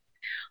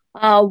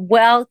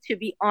 Well, to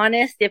be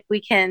honest, if we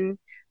can,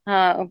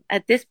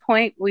 at this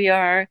point, we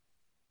are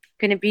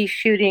going to be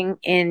shooting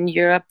in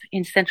Europe,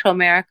 in Central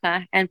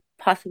America, and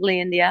possibly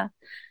India,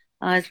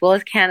 as well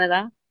as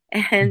Canada,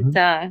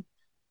 and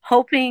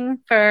hoping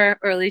for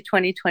early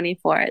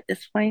 2024 at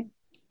this point.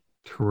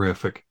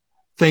 Terrific.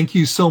 Thank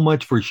you so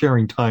much for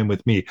sharing time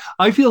with me.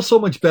 I feel so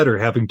much better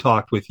having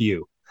talked with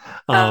you.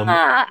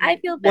 I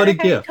feel better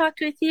having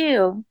talked with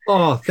you.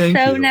 Oh, thank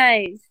you. So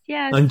nice.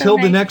 Yeah. Until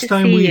the next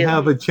time we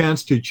have a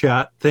chance to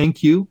chat,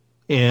 thank you,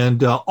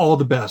 and all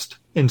the best.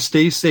 And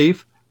stay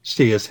safe.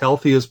 Stay as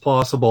healthy as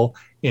possible,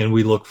 and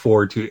we look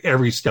forward to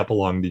every step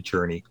along the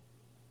journey.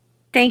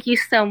 Thank you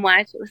so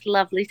much. It was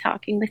lovely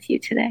talking with you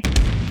today.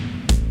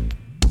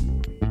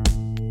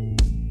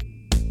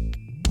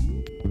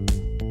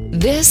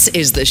 This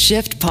is the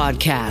Shift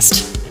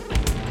Podcast.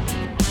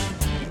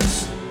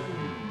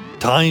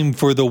 Time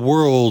for the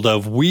world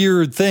of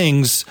weird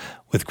things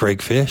with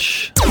Greg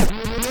Fish.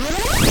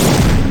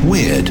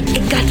 Weird.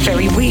 It got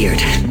very weird.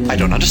 I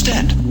don't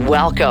understand.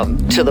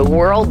 Welcome to the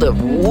world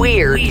of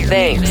weird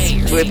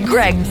things with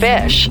Greg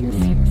Fish.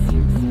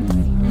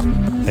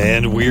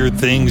 And weird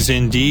things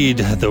indeed.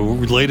 The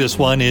latest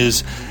one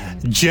is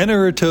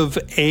generative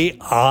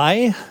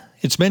AI.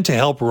 It's meant to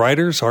help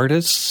writers,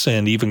 artists,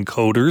 and even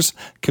coders,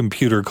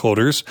 computer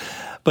coders,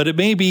 but it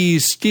may be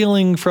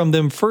stealing from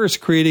them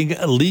first, creating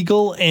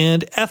legal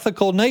and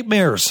ethical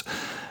nightmares.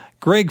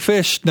 Greg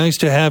Fish, nice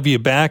to have you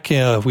back.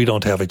 We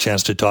don't have a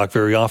chance to talk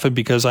very often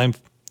because I'm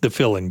the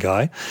fill-in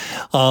guy.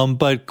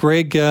 But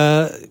Greg,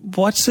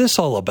 what's this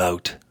all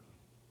about?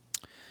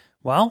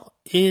 Well,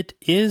 it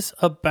is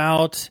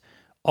about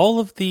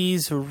all of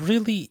these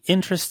really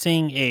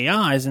interesting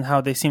AIs and how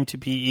they seem to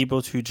be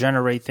able to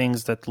generate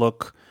things that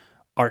look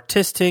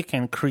artistic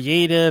and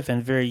creative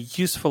and very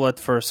useful at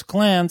first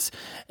glance.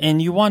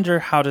 And you wonder,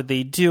 how did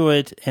they do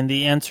it? And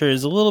the answer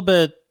is a little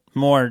bit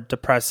more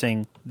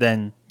depressing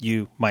than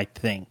you might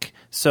think.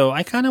 So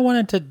I kind of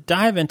wanted to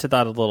dive into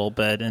that a little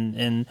bit.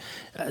 And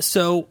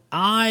so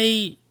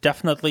I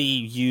definitely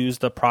use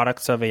the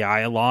products of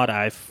AI a lot.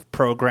 I've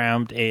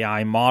programmed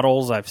AI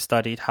models. I've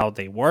studied how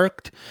they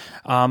worked.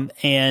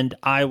 And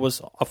I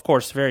was, of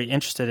course, very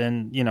interested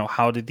in,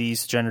 how do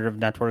these generative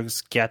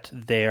networks get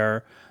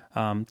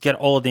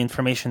all of the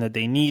information that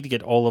they need,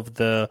 get all of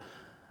the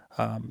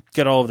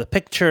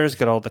pictures,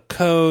 get all the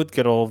code,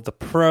 get all of the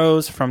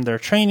pros from their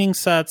training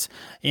sets.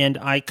 And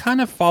I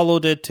kind of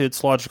followed it to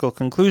its logical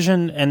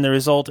conclusion. And the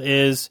result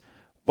is,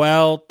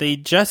 well, they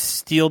just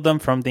steal them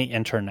from the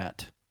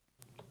internet.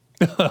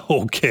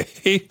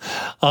 Okay.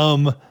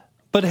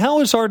 But how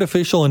is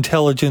artificial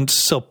intelligence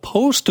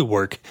supposed to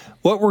work?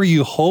 What were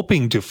you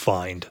hoping to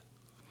find?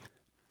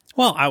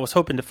 Well, I was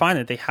hoping to find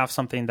that they have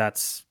something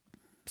that's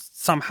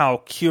somehow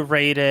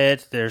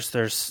curated.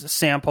 There's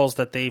samples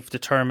that they've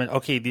determined,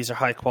 okay, these are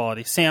high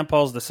quality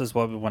samples. This is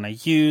what we want to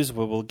use.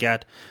 We will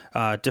get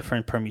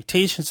different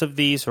permutations of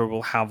these, or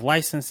we'll have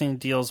licensing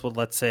deals with,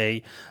 let's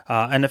say,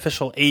 an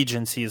official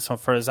agency. So,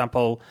 for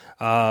example,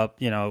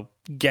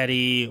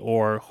 Getty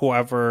or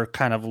whoever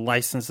kind of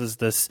licenses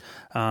this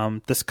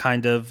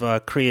kind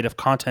of creative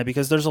content,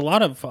 because there's a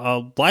lot of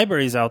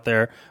libraries out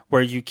there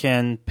where you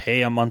can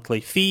pay a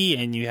monthly fee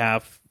and you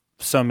have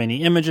so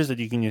many images that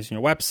you can use on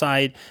your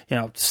website,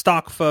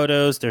 stock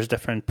photos. There's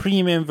different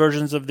premium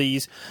versions of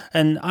these.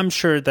 And I'm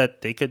sure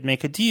that they could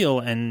make a deal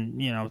and,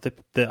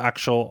 the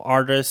actual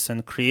artists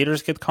and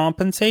creators get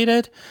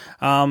compensated,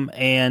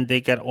 and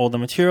they get all the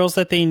materials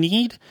that they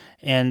need,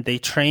 and they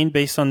train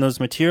based on those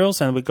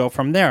materials, and we go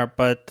from there.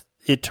 But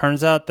it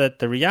turns out that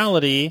the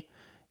reality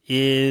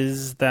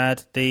is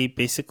that they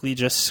basically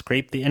just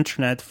scrape the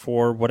internet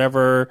for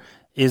whatever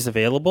is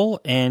available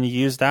and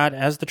use that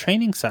as the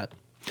training set.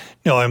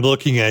 No, I'm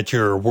looking at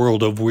your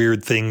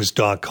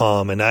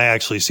worldofweirdthings.com, and I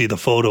actually see the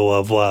photo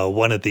of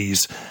one of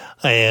these.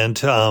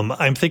 And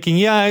I'm thinking,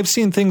 yeah, I've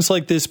seen things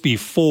like this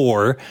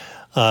before,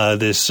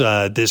 this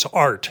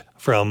art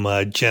from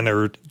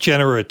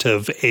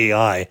generative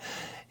AI.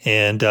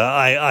 And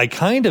I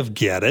kind of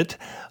get it.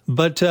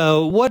 But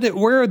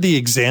where are the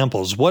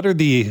examples?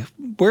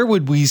 Where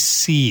would we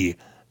see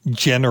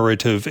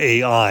generative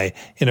AI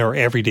in our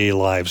everyday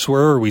lives?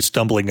 Where are we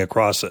stumbling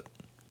across it?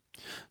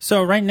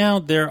 So right now,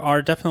 there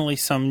are definitely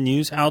some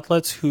news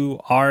outlets who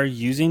are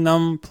using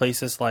them.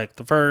 Places like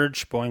The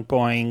Verge, Boing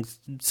Boing,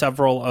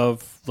 several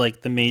of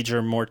the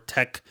major, more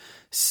tech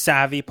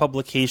savvy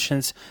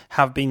publications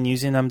have been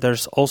using them.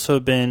 There's also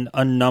been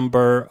a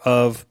number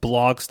of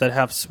blogs that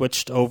have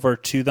switched over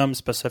to them,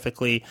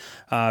 specifically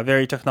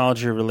very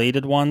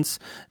technology-related ones.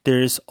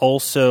 There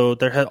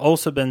had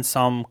also been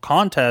some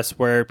contests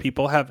where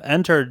people have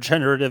entered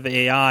generative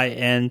AI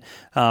and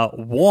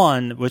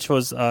won, which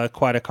was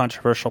quite a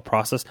controversial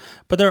process.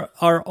 But there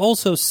are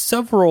also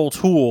several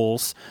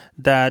tools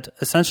that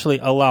essentially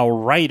allow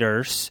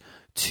writers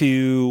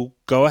to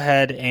go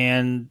ahead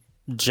and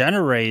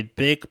generate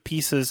big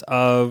pieces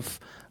of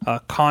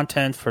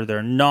content for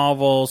their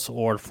novels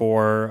or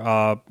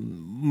for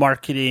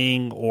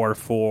marketing or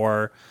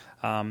for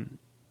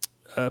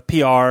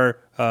PR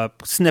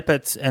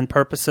snippets and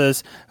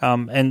purposes.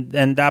 And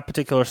that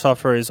particular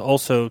software is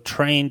also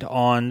trained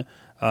on,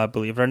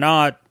 believe it or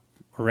not,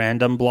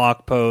 random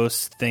blog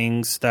posts,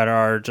 things that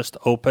are just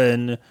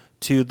open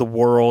to the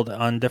world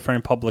on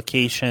different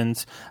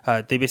publications.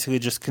 They basically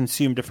just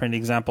consume different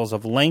examples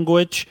of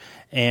language,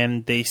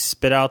 and they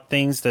spit out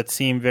things that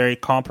seem very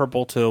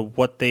comparable to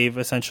what they've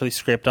essentially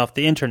scraped off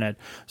the internet.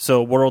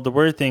 So World of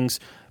Weird Things,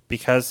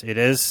 because it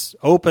is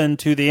open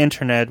to the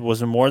internet,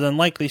 was more than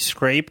likely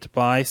scraped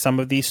by some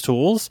of these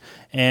tools,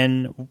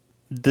 and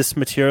this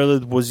material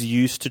was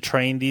used to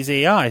train these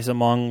AIs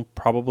among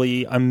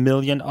probably a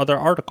million other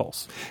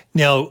articles.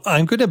 Now,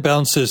 I'm going to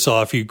bounce this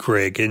off you,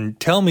 Greg, and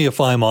tell me if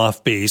I'm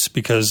off base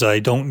because I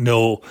don't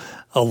know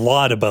a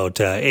lot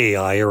about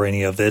AI or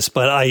any of this,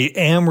 but I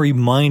am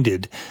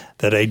reminded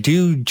that I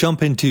do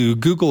jump into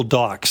Google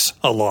Docs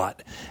a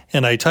lot,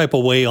 and I type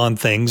away on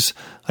things.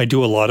 I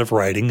do a lot of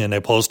writing, and I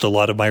post a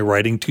lot of my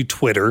writing to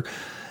Twitter.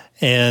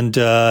 And,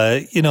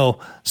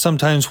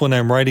 sometimes when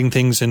I'm writing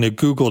things in a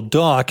Google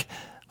Doc,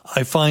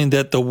 I find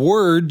that the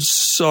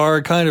words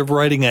are kind of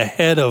writing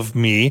ahead of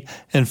me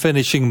and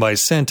finishing my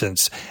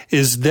sentence.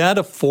 Is that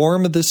a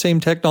form of the same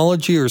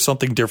technology or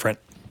something different?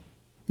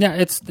 Yeah,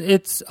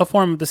 it's a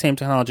form of the same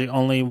technology,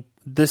 only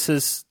this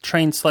is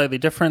trained slightly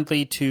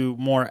differently to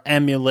more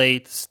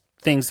emulate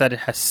things that it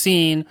has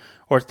seen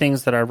or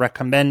things that are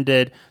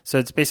recommended. So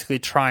it's basically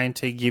trying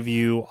to give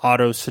you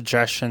auto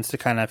suggestions to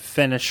kind of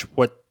finish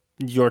what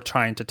you're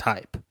trying to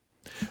type.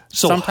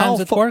 So sometimes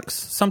it works,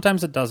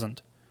 sometimes it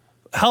doesn't.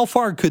 How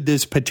far could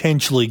this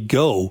potentially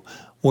go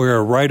where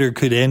a writer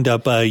could end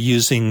up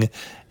using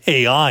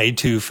AI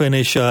to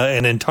finish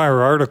an entire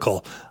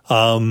article?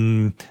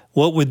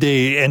 What would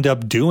they end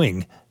up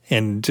doing?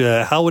 And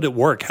how would it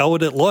work? How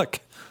would it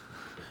look?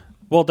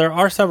 Well, there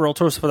are several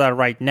tools for that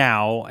right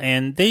now,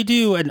 and they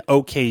do an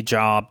okay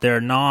job. They're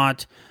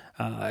not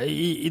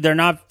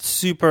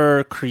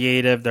super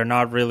creative. They're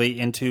not really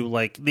into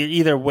they're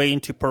either way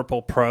into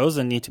purple prose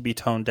and need to be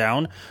toned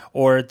down,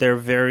 or they're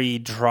very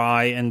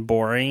dry and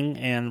boring,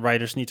 and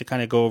writers need to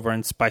kind of go over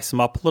and spice them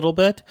up a little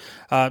bit.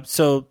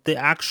 So the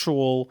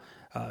actual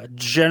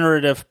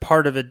generative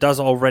part of it does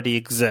already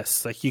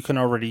exist. You can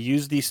already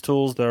use these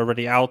tools. They're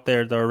already out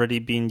there. They're already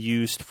being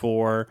used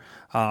for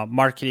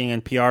marketing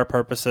and PR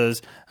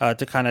purposes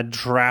to kind of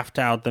draft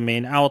out the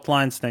main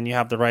outlines. Then you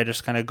have the writers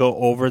kind of go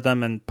over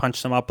them and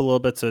punch them up a little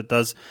bit. So it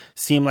does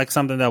seem like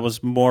something that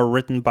was more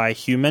written by a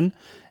human.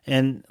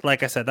 And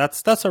like I said,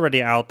 that's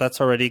already out. That's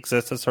already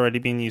exists. That's already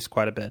being used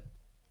quite a bit.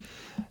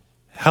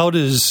 How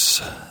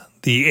does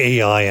the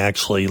AI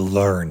actually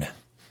learn?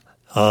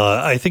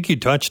 I think you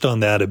touched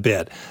on that a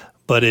bit,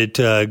 but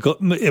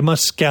it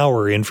must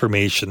scour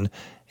information,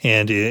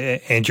 and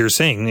you're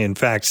saying, in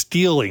fact,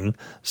 stealing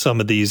some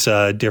of these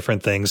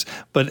different things.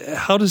 But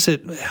how does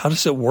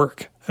it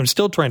work? I'm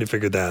still trying to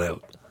figure that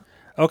out.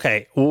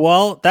 Okay,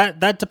 well,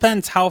 that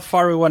depends how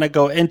far we want to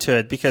go into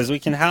it, because we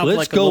can have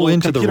Let's go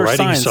into the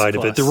writing side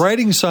of it. The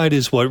writing side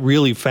is what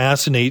really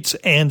fascinates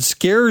and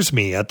scares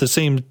me at the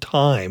same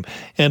time.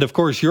 And of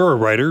course, you're a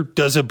writer.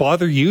 Does it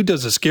bother you?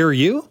 Does it scare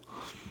you?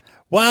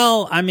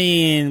 Well, I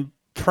mean,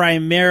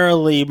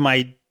 primarily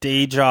my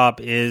day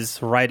job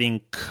is writing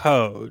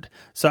code.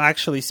 So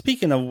actually,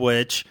 speaking of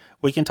which,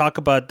 we can talk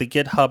about the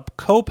GitHub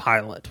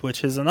Copilot,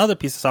 which is another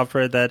piece of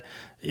software that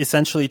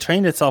essentially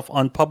trained itself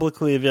on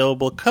publicly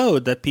available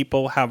code that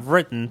people have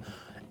written.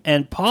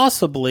 And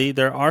possibly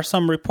there are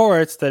some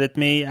reports that it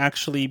may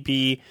actually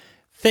be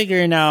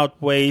figuring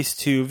out ways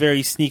to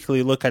very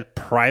sneakily look at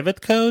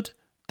private code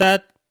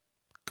that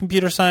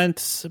computer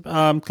scientists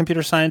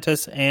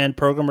and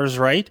programmers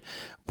write,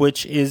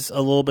 which is a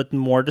little bit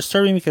more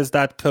disturbing because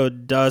that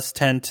code does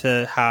tend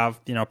to have,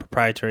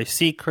 proprietary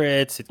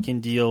secrets. It can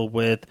deal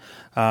with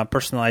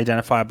personal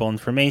identifiable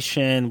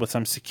information with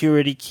some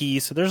security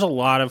keys. So there's a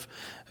lot of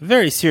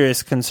very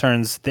serious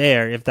concerns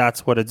there if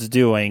that's what it's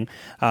doing.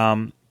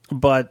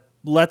 But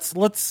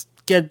let's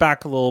get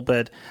back a little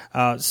bit.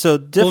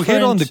 We'll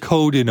hit on the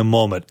code in a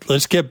moment.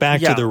 Let's get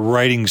back to the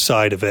writing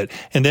side of it.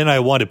 And then I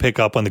want to pick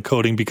up on the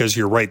coding because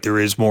you're right, there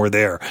is more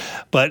there.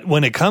 But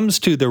when it comes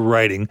to the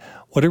writing,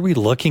 what are we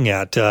looking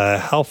at?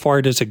 How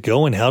far does it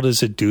go and how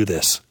does it do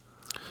this?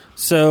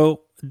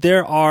 So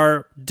there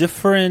are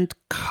different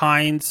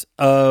kinds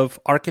of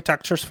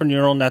architectures for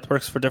neural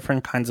networks for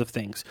different kinds of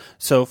things.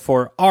 So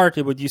for art,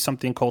 it would use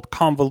something called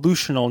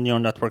convolutional neural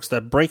networks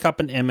that break up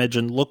an image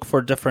and look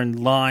for different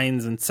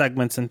lines and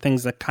segments and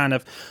things that kind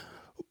of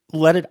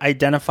let it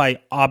identify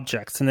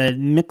objects. And then it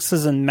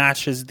mixes and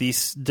matches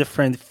these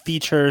different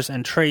features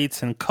and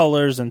traits and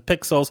colors and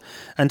pixels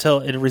until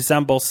it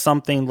resembles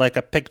something like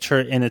a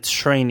picture in its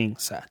training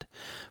set.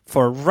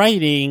 For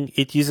writing,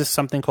 it uses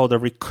something called a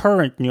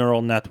recurrent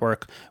neural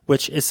network,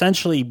 which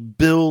essentially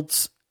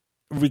builds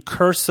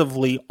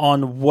recursively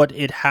on what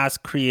it has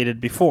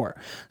created before.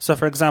 So,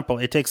 for example,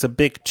 it takes a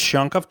big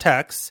chunk of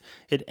text,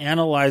 it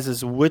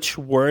analyzes which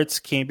words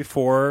came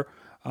before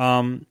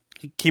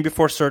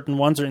certain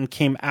ones and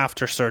came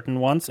after certain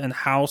ones, and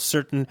how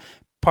certain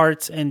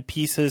parts and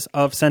pieces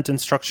of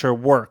sentence structure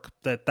work,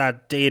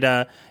 that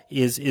data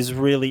is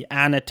really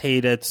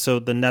annotated so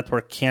the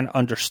network can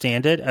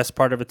understand it as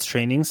part of its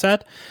training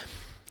set.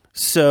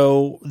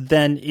 So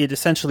then it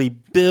essentially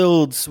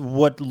builds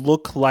what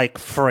look like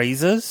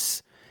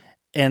phrases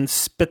and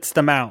spits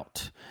them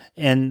out.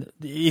 And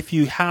if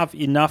you have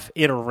enough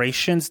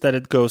iterations that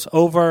it goes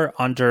over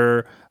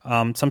under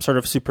some sort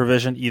of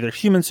supervision, either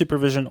human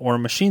supervision or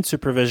machine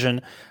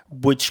supervision,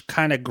 which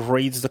kind of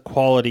grades the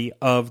quality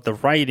of the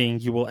writing,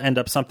 you will end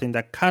up something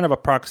that kind of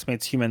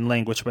approximates human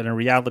language. But in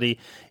reality,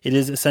 it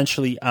is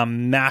essentially a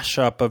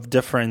mashup of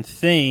different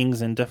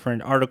things and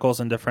different articles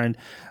and different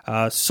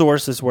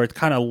sources where it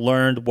kind of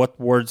learned what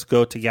words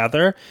go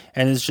together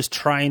and is just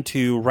trying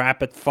to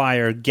rapid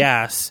fire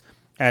guess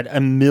at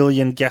a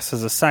million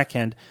guesses a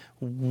second,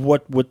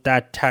 what would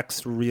that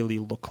text really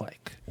look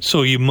like?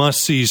 So you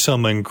must see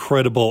some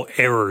incredible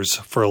errors,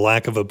 for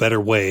lack of a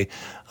better way,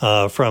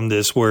 from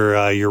this,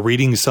 where you're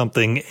reading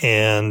something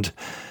and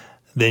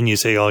then you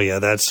say, oh yeah,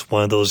 that's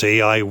one of those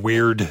AI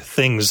weird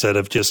things that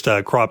have just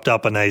cropped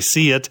up and I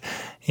see it,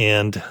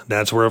 and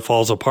that's where it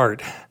falls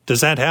apart. Does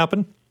that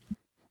happen?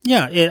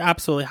 Yeah, it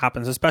absolutely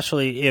happens,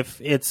 especially if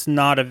it's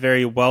not a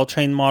very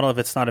well-trained model, if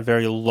it's not a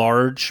very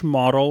large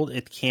model.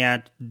 It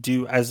can't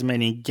do as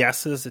many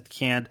guesses. It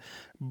can't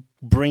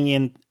bring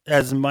in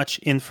as much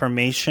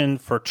information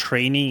for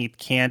training. It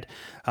can't.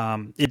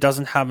 It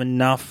doesn't have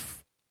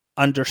enough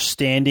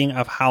understanding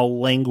of how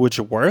language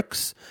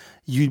works.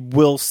 You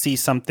will see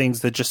some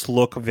things that just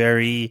look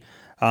very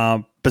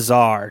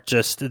bizarre.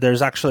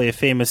 There's actually a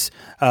famous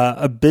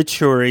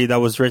obituary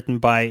that was written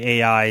by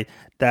AI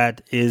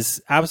that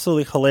is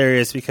absolutely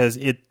hilarious because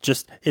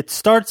it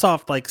starts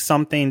off like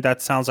something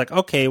that sounds like,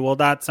 okay, well,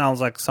 that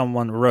sounds like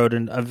someone wrote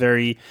a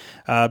very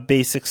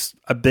basic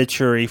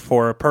obituary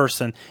for a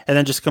person, and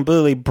then just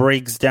completely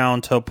breaks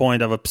down to a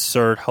point of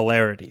absurd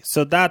hilarity.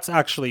 So that's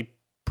actually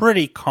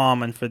pretty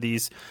common for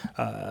these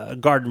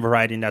garden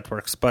variety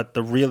networks, but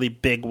the really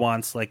big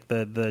ones like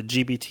the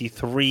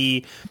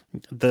GPT-3,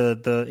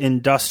 the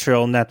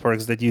industrial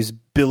networks that use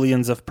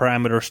billions of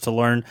parameters to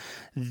learn,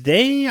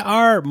 they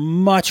are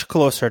much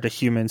closer to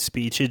human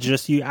speech. It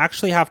just, you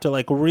actually have to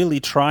like really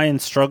try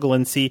and struggle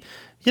and see,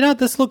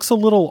 this looks a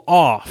little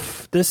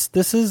off. This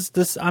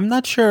I'm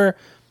not sure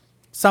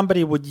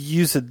somebody would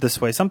use it this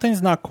way.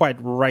 Something's not quite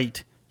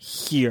right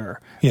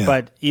here. Yeah.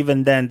 But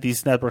even then,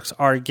 these networks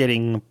are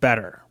getting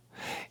better.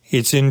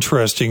 It's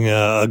interesting.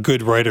 A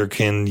good writer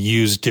can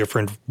use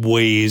different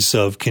ways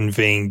of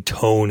conveying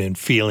tone and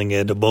feeling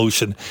and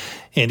emotion,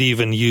 and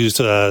even use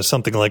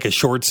something like a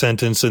short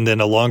sentence and then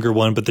a longer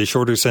one, but the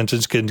shorter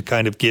sentence can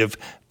kind of give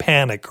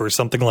panic or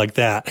something like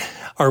that.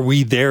 Are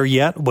we there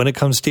yet when it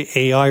comes to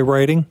AI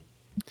writing?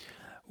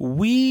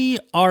 We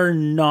are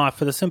not,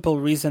 for the simple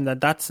reason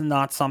that that's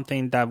not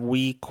something that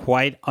we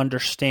quite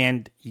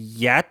understand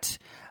yet.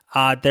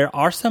 There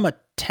are some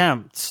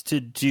attempts to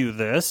do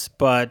this,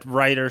 but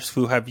writers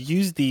who have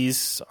used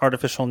these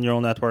artificial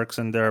neural networks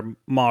and their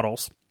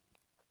models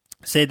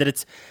say that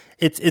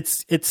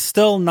it's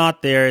still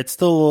not there. It's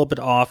still a little bit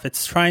off.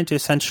 It's trying to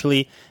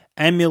essentially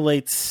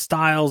emulate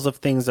styles of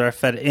things that are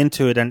fed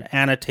into it and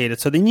annotate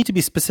it. So they need to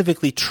be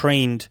specifically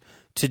trained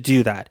to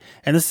do that.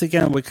 And this,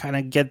 again, we kind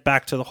of get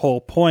back to the whole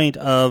point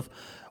of,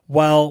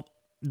 well,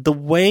 the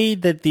way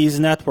that these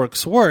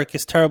networks work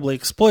is terribly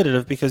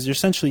exploitative because you're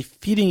essentially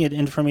feeding it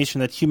information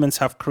that humans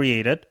have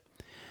created,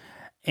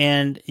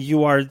 and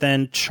you are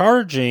then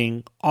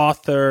charging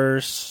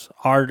authors,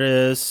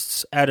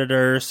 artists,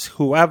 editors,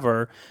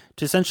 whoever,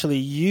 to essentially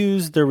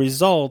use the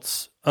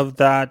results of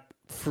that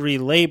free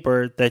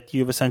labor that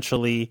you've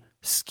essentially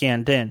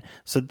scanned in.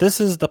 So this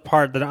is the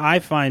part that I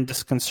find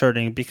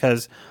disconcerting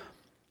because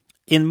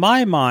in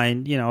my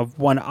mind,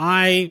 when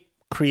I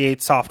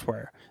create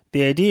software,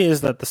 the idea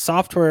is that the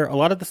software, a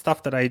lot of the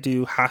stuff that I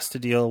do has to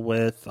deal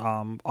with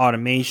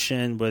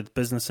automation, with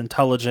business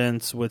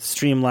intelligence, with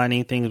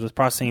streamlining things, with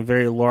processing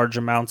very large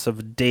amounts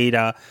of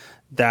data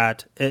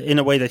that in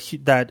a way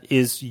that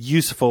is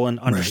useful and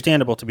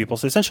understandable to people.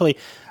 So essentially,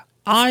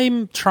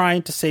 I'm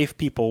trying to save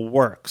people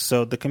work.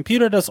 So the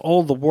computer does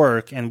all the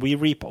work and we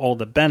reap all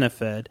the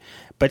benefit.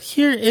 But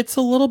here it's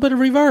a little bit of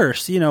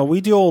reverse. We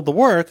do all the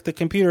work, the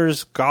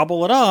computers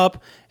gobble it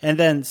up and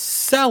then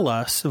sell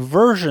us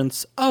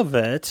versions of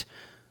it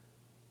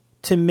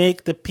to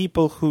make the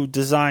people who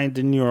designed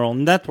the neural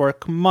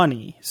network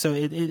money. So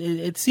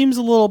it seems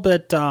a little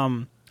bit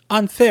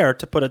unfair,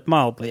 to put it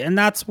mildly. And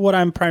that's what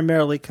I'm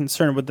primarily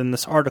concerned with in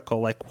this article.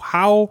 Like,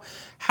 how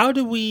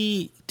do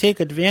we take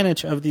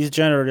advantage of these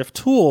generative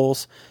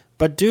tools,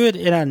 but do it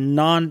in a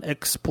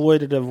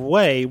non-exploitative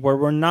way where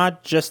we're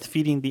not just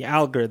feeding the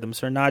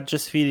algorithms, or not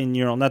just feeding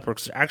neural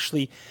networks, we're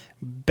actually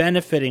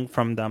benefiting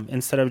from them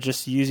instead of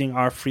just using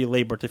our free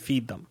labor to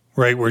feed them.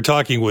 Right. We're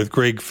talking with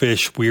Greg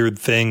Fish, Weird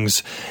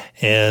Things,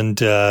 and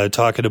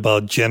talking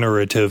about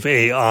generative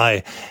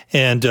AI.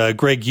 And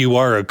Greg, you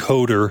are a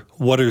coder.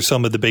 What are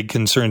some of the big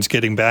concerns,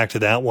 getting back to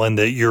that one,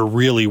 that you're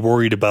really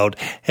worried about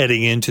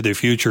heading into the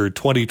future,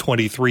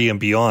 2023 and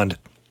beyond?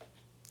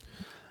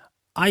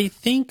 I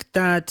think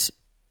that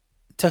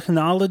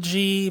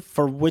technology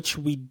for which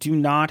we do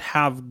not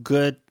have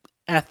good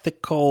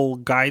ethical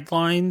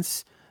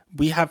guidelines,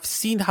 we have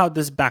seen how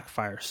this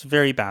backfires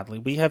very badly.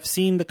 We have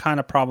seen the kind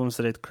of problems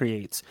that it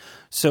creates.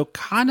 So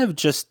kind of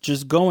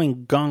just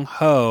going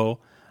gung-ho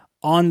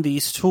on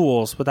these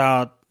tools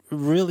without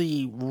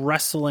really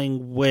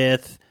wrestling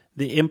with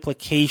the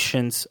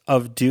implications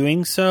of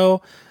doing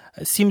so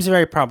seems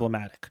very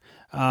problematic.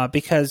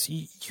 Because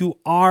you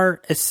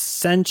are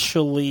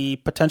essentially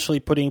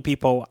potentially putting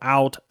people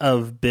out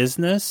of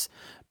business,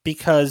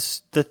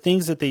 because the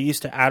things that they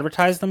used to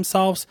advertise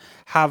themselves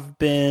have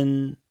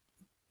been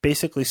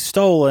basically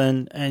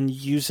stolen and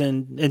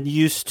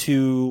used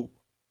to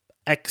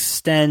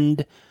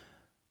extend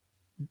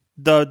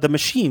the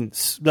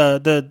machines,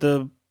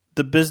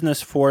 the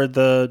business for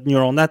the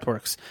neural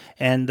networks,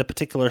 and the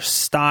particular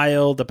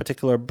style, the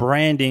particular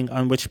branding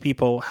on which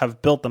people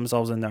have built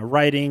themselves in their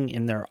writing,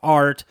 in their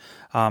art,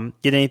 in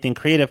anything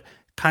creative,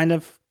 kind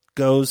of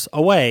goes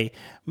away.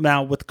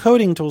 Now, with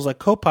coding tools like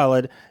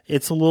Copilot,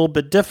 it's a little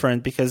bit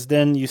different, because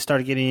then you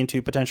start getting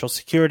into potential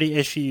security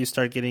issues, you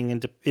start getting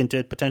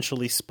into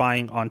potentially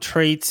spying on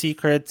trade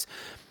secrets,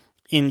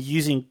 in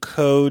using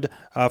code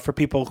for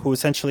people who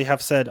essentially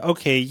have said,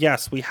 okay,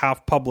 yes, we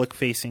have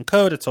public-facing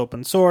code, it's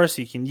open source,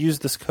 you can use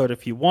this code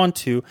if you want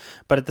to,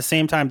 but at the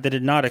same time, they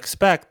did not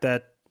expect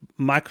that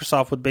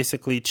Microsoft would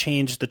basically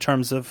change the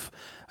terms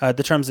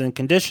and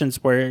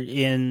conditions, where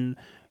in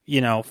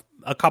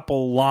a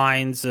couple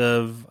lines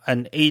of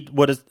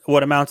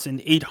what amounts an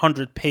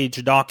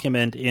 800-page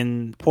document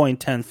in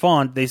 0.10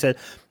 font, they said,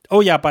 oh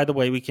yeah, by the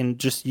way, we can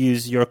just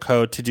use your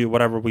code to do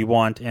whatever we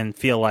want and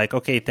feel like,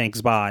 okay, thanks,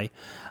 bye.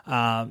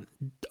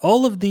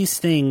 All of these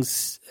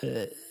things,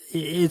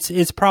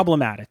 it's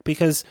problematic,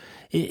 because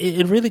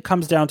it really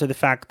comes down to the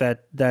fact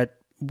that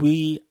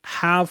we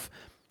have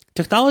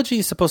technology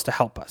is supposed to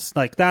help us.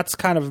 Like, that's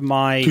kind of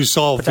my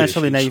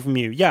potentially naive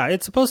view. Yeah,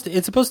 it's supposed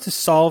to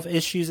solve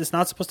issues. It's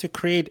not supposed to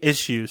create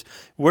issues.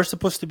 We're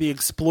supposed to be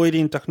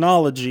exploiting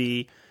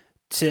technology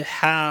to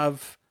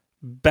have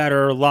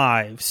better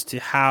lives, to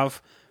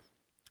have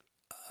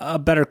a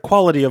better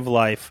quality of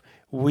life.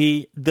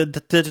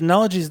 The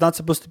technology is not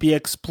supposed to be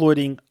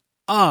exploiting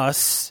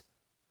us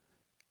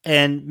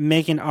and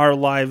making our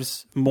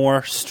lives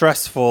more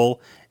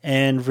stressful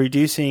and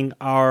reducing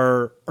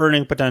our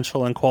earning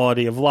potential and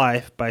quality of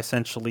life by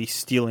essentially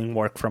stealing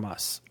work from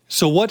us.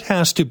 So what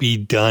has to be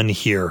done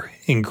here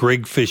in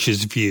Greg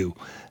Fish's view?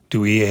 Do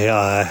we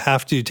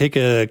have to take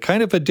a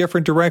kind of a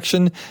different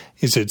direction?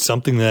 Is it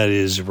something that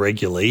is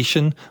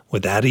regulation?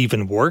 Would that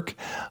even work?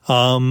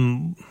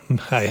 I'm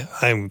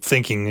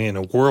thinking in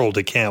a world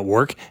it can't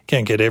work.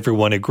 Can't get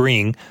everyone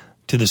agreeing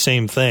to the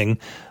same thing.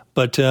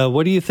 But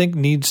what do you think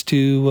needs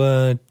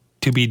to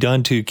be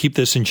done to keep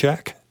this in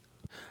check?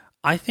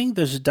 I think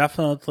there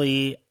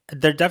definitely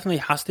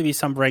has to be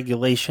some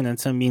regulation and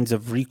some means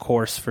of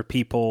recourse for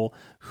people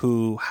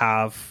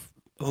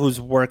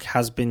whose work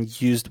has been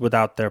used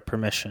without their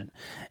permission.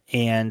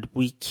 And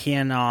we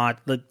cannot,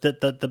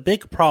 the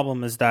big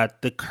problem is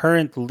that the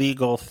current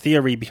legal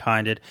theory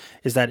behind it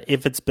is that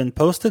if it's been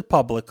posted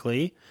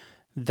publicly,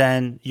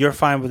 then you're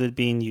fine with it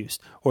being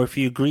used. Or if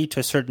you agree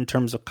to certain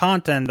terms of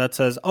content that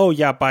says, oh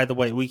yeah, by the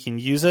way, we can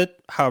use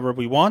it however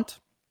we want,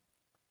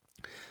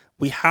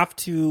 we have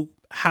to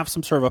have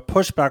some sort of a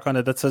pushback on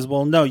it that says,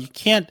 well, no, you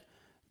can't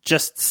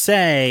just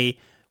say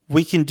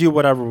we can do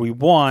whatever we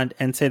want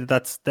and say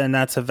that's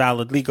a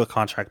valid legal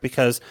contract.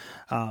 Because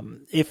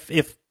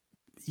if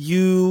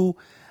you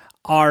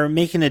are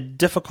making it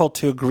difficult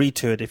to agree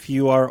to it, if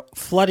you are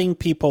flooding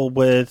people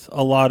with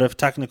a lot of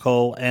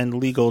technical and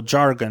legal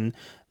jargon,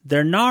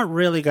 they're not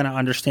really going to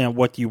understand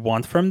what you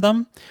want from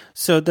them.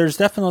 So there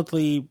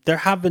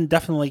have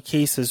been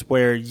cases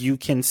where you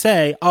can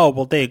say, oh,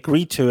 well, they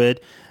agreed to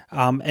it.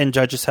 And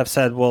judges have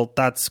said, well,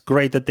 that's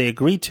great that they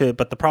agreed to it,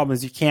 but the problem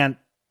is you can't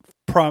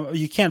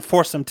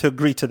force them to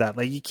agree to that.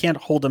 Like, you can't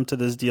hold them to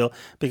this deal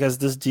because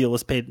this deal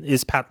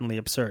is patently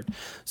absurd.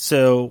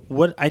 So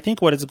what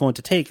it's going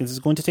to take is it's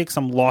going to take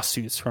some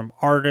lawsuits from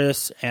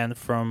artists and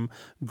from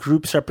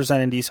groups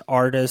representing these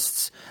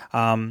artists,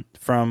 from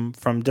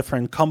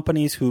different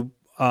companies who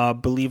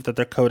believe that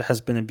their code has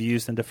been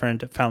abused, and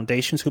different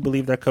foundations who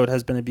believe their code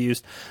has been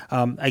abused,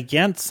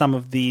 against some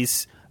of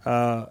these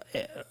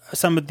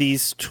some of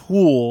these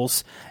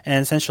tools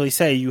and essentially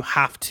say you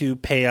have to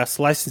pay us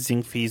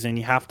licensing fees and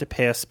you have to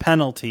pay us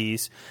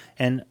penalties,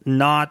 and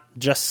not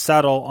just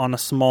settle on a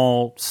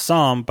small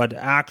sum, but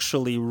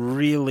actually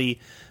really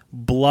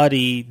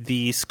bloody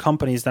these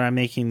companies that are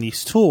making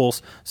these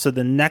tools, so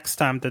the next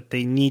time that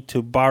they need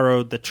to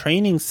borrow the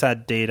training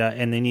set data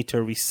and they need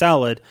to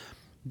resell it,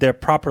 they're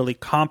properly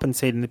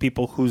compensating the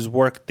people whose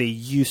work they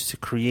used to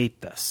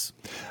create this.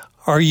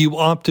 Are you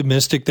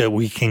optimistic that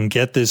we can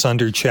get this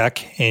under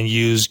check and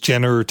use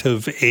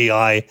generative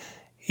AI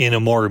in a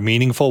more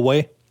meaningful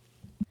way?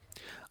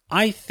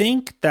 I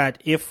think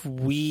that if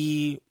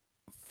we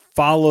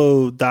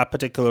follow that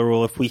particular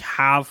rule, if we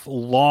have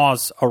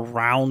laws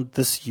around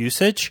this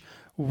usage,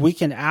 we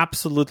can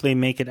absolutely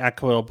make it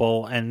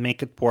equitable and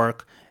make it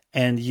work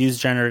and use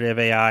generative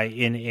AI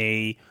in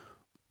a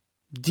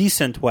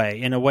decent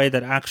way, in a way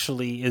that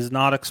actually is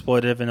not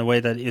exploitive, in a way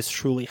that is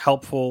truly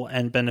helpful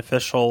and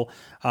beneficial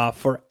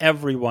for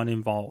everyone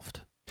involved.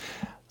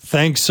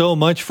 Thanks so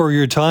much for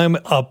your time.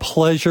 A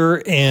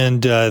pleasure.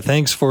 And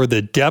thanks for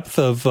the depth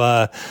of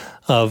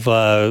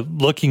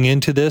looking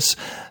into this.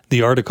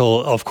 The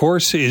article, of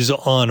course, is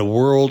on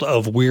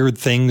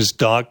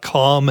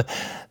worldofweirdthings.com.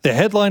 The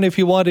headline, if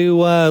you want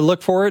to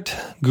look for it,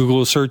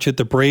 Google search it,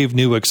 The Brave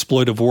New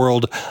Exploitive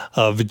World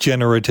of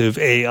Generative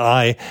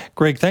AI.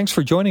 Greg, thanks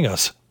for joining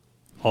us.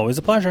 Always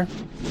a pleasure.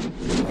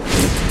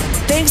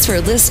 Thanks for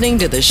listening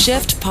to the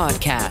Shift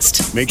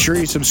Podcast. Make sure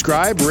you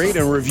subscribe, rate,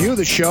 and review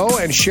the show,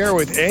 and share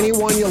with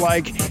anyone you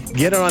like.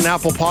 Get it on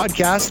Apple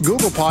Podcasts,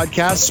 Google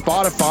Podcasts,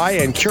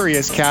 Spotify, and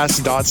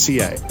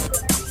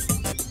CuriousCast.ca.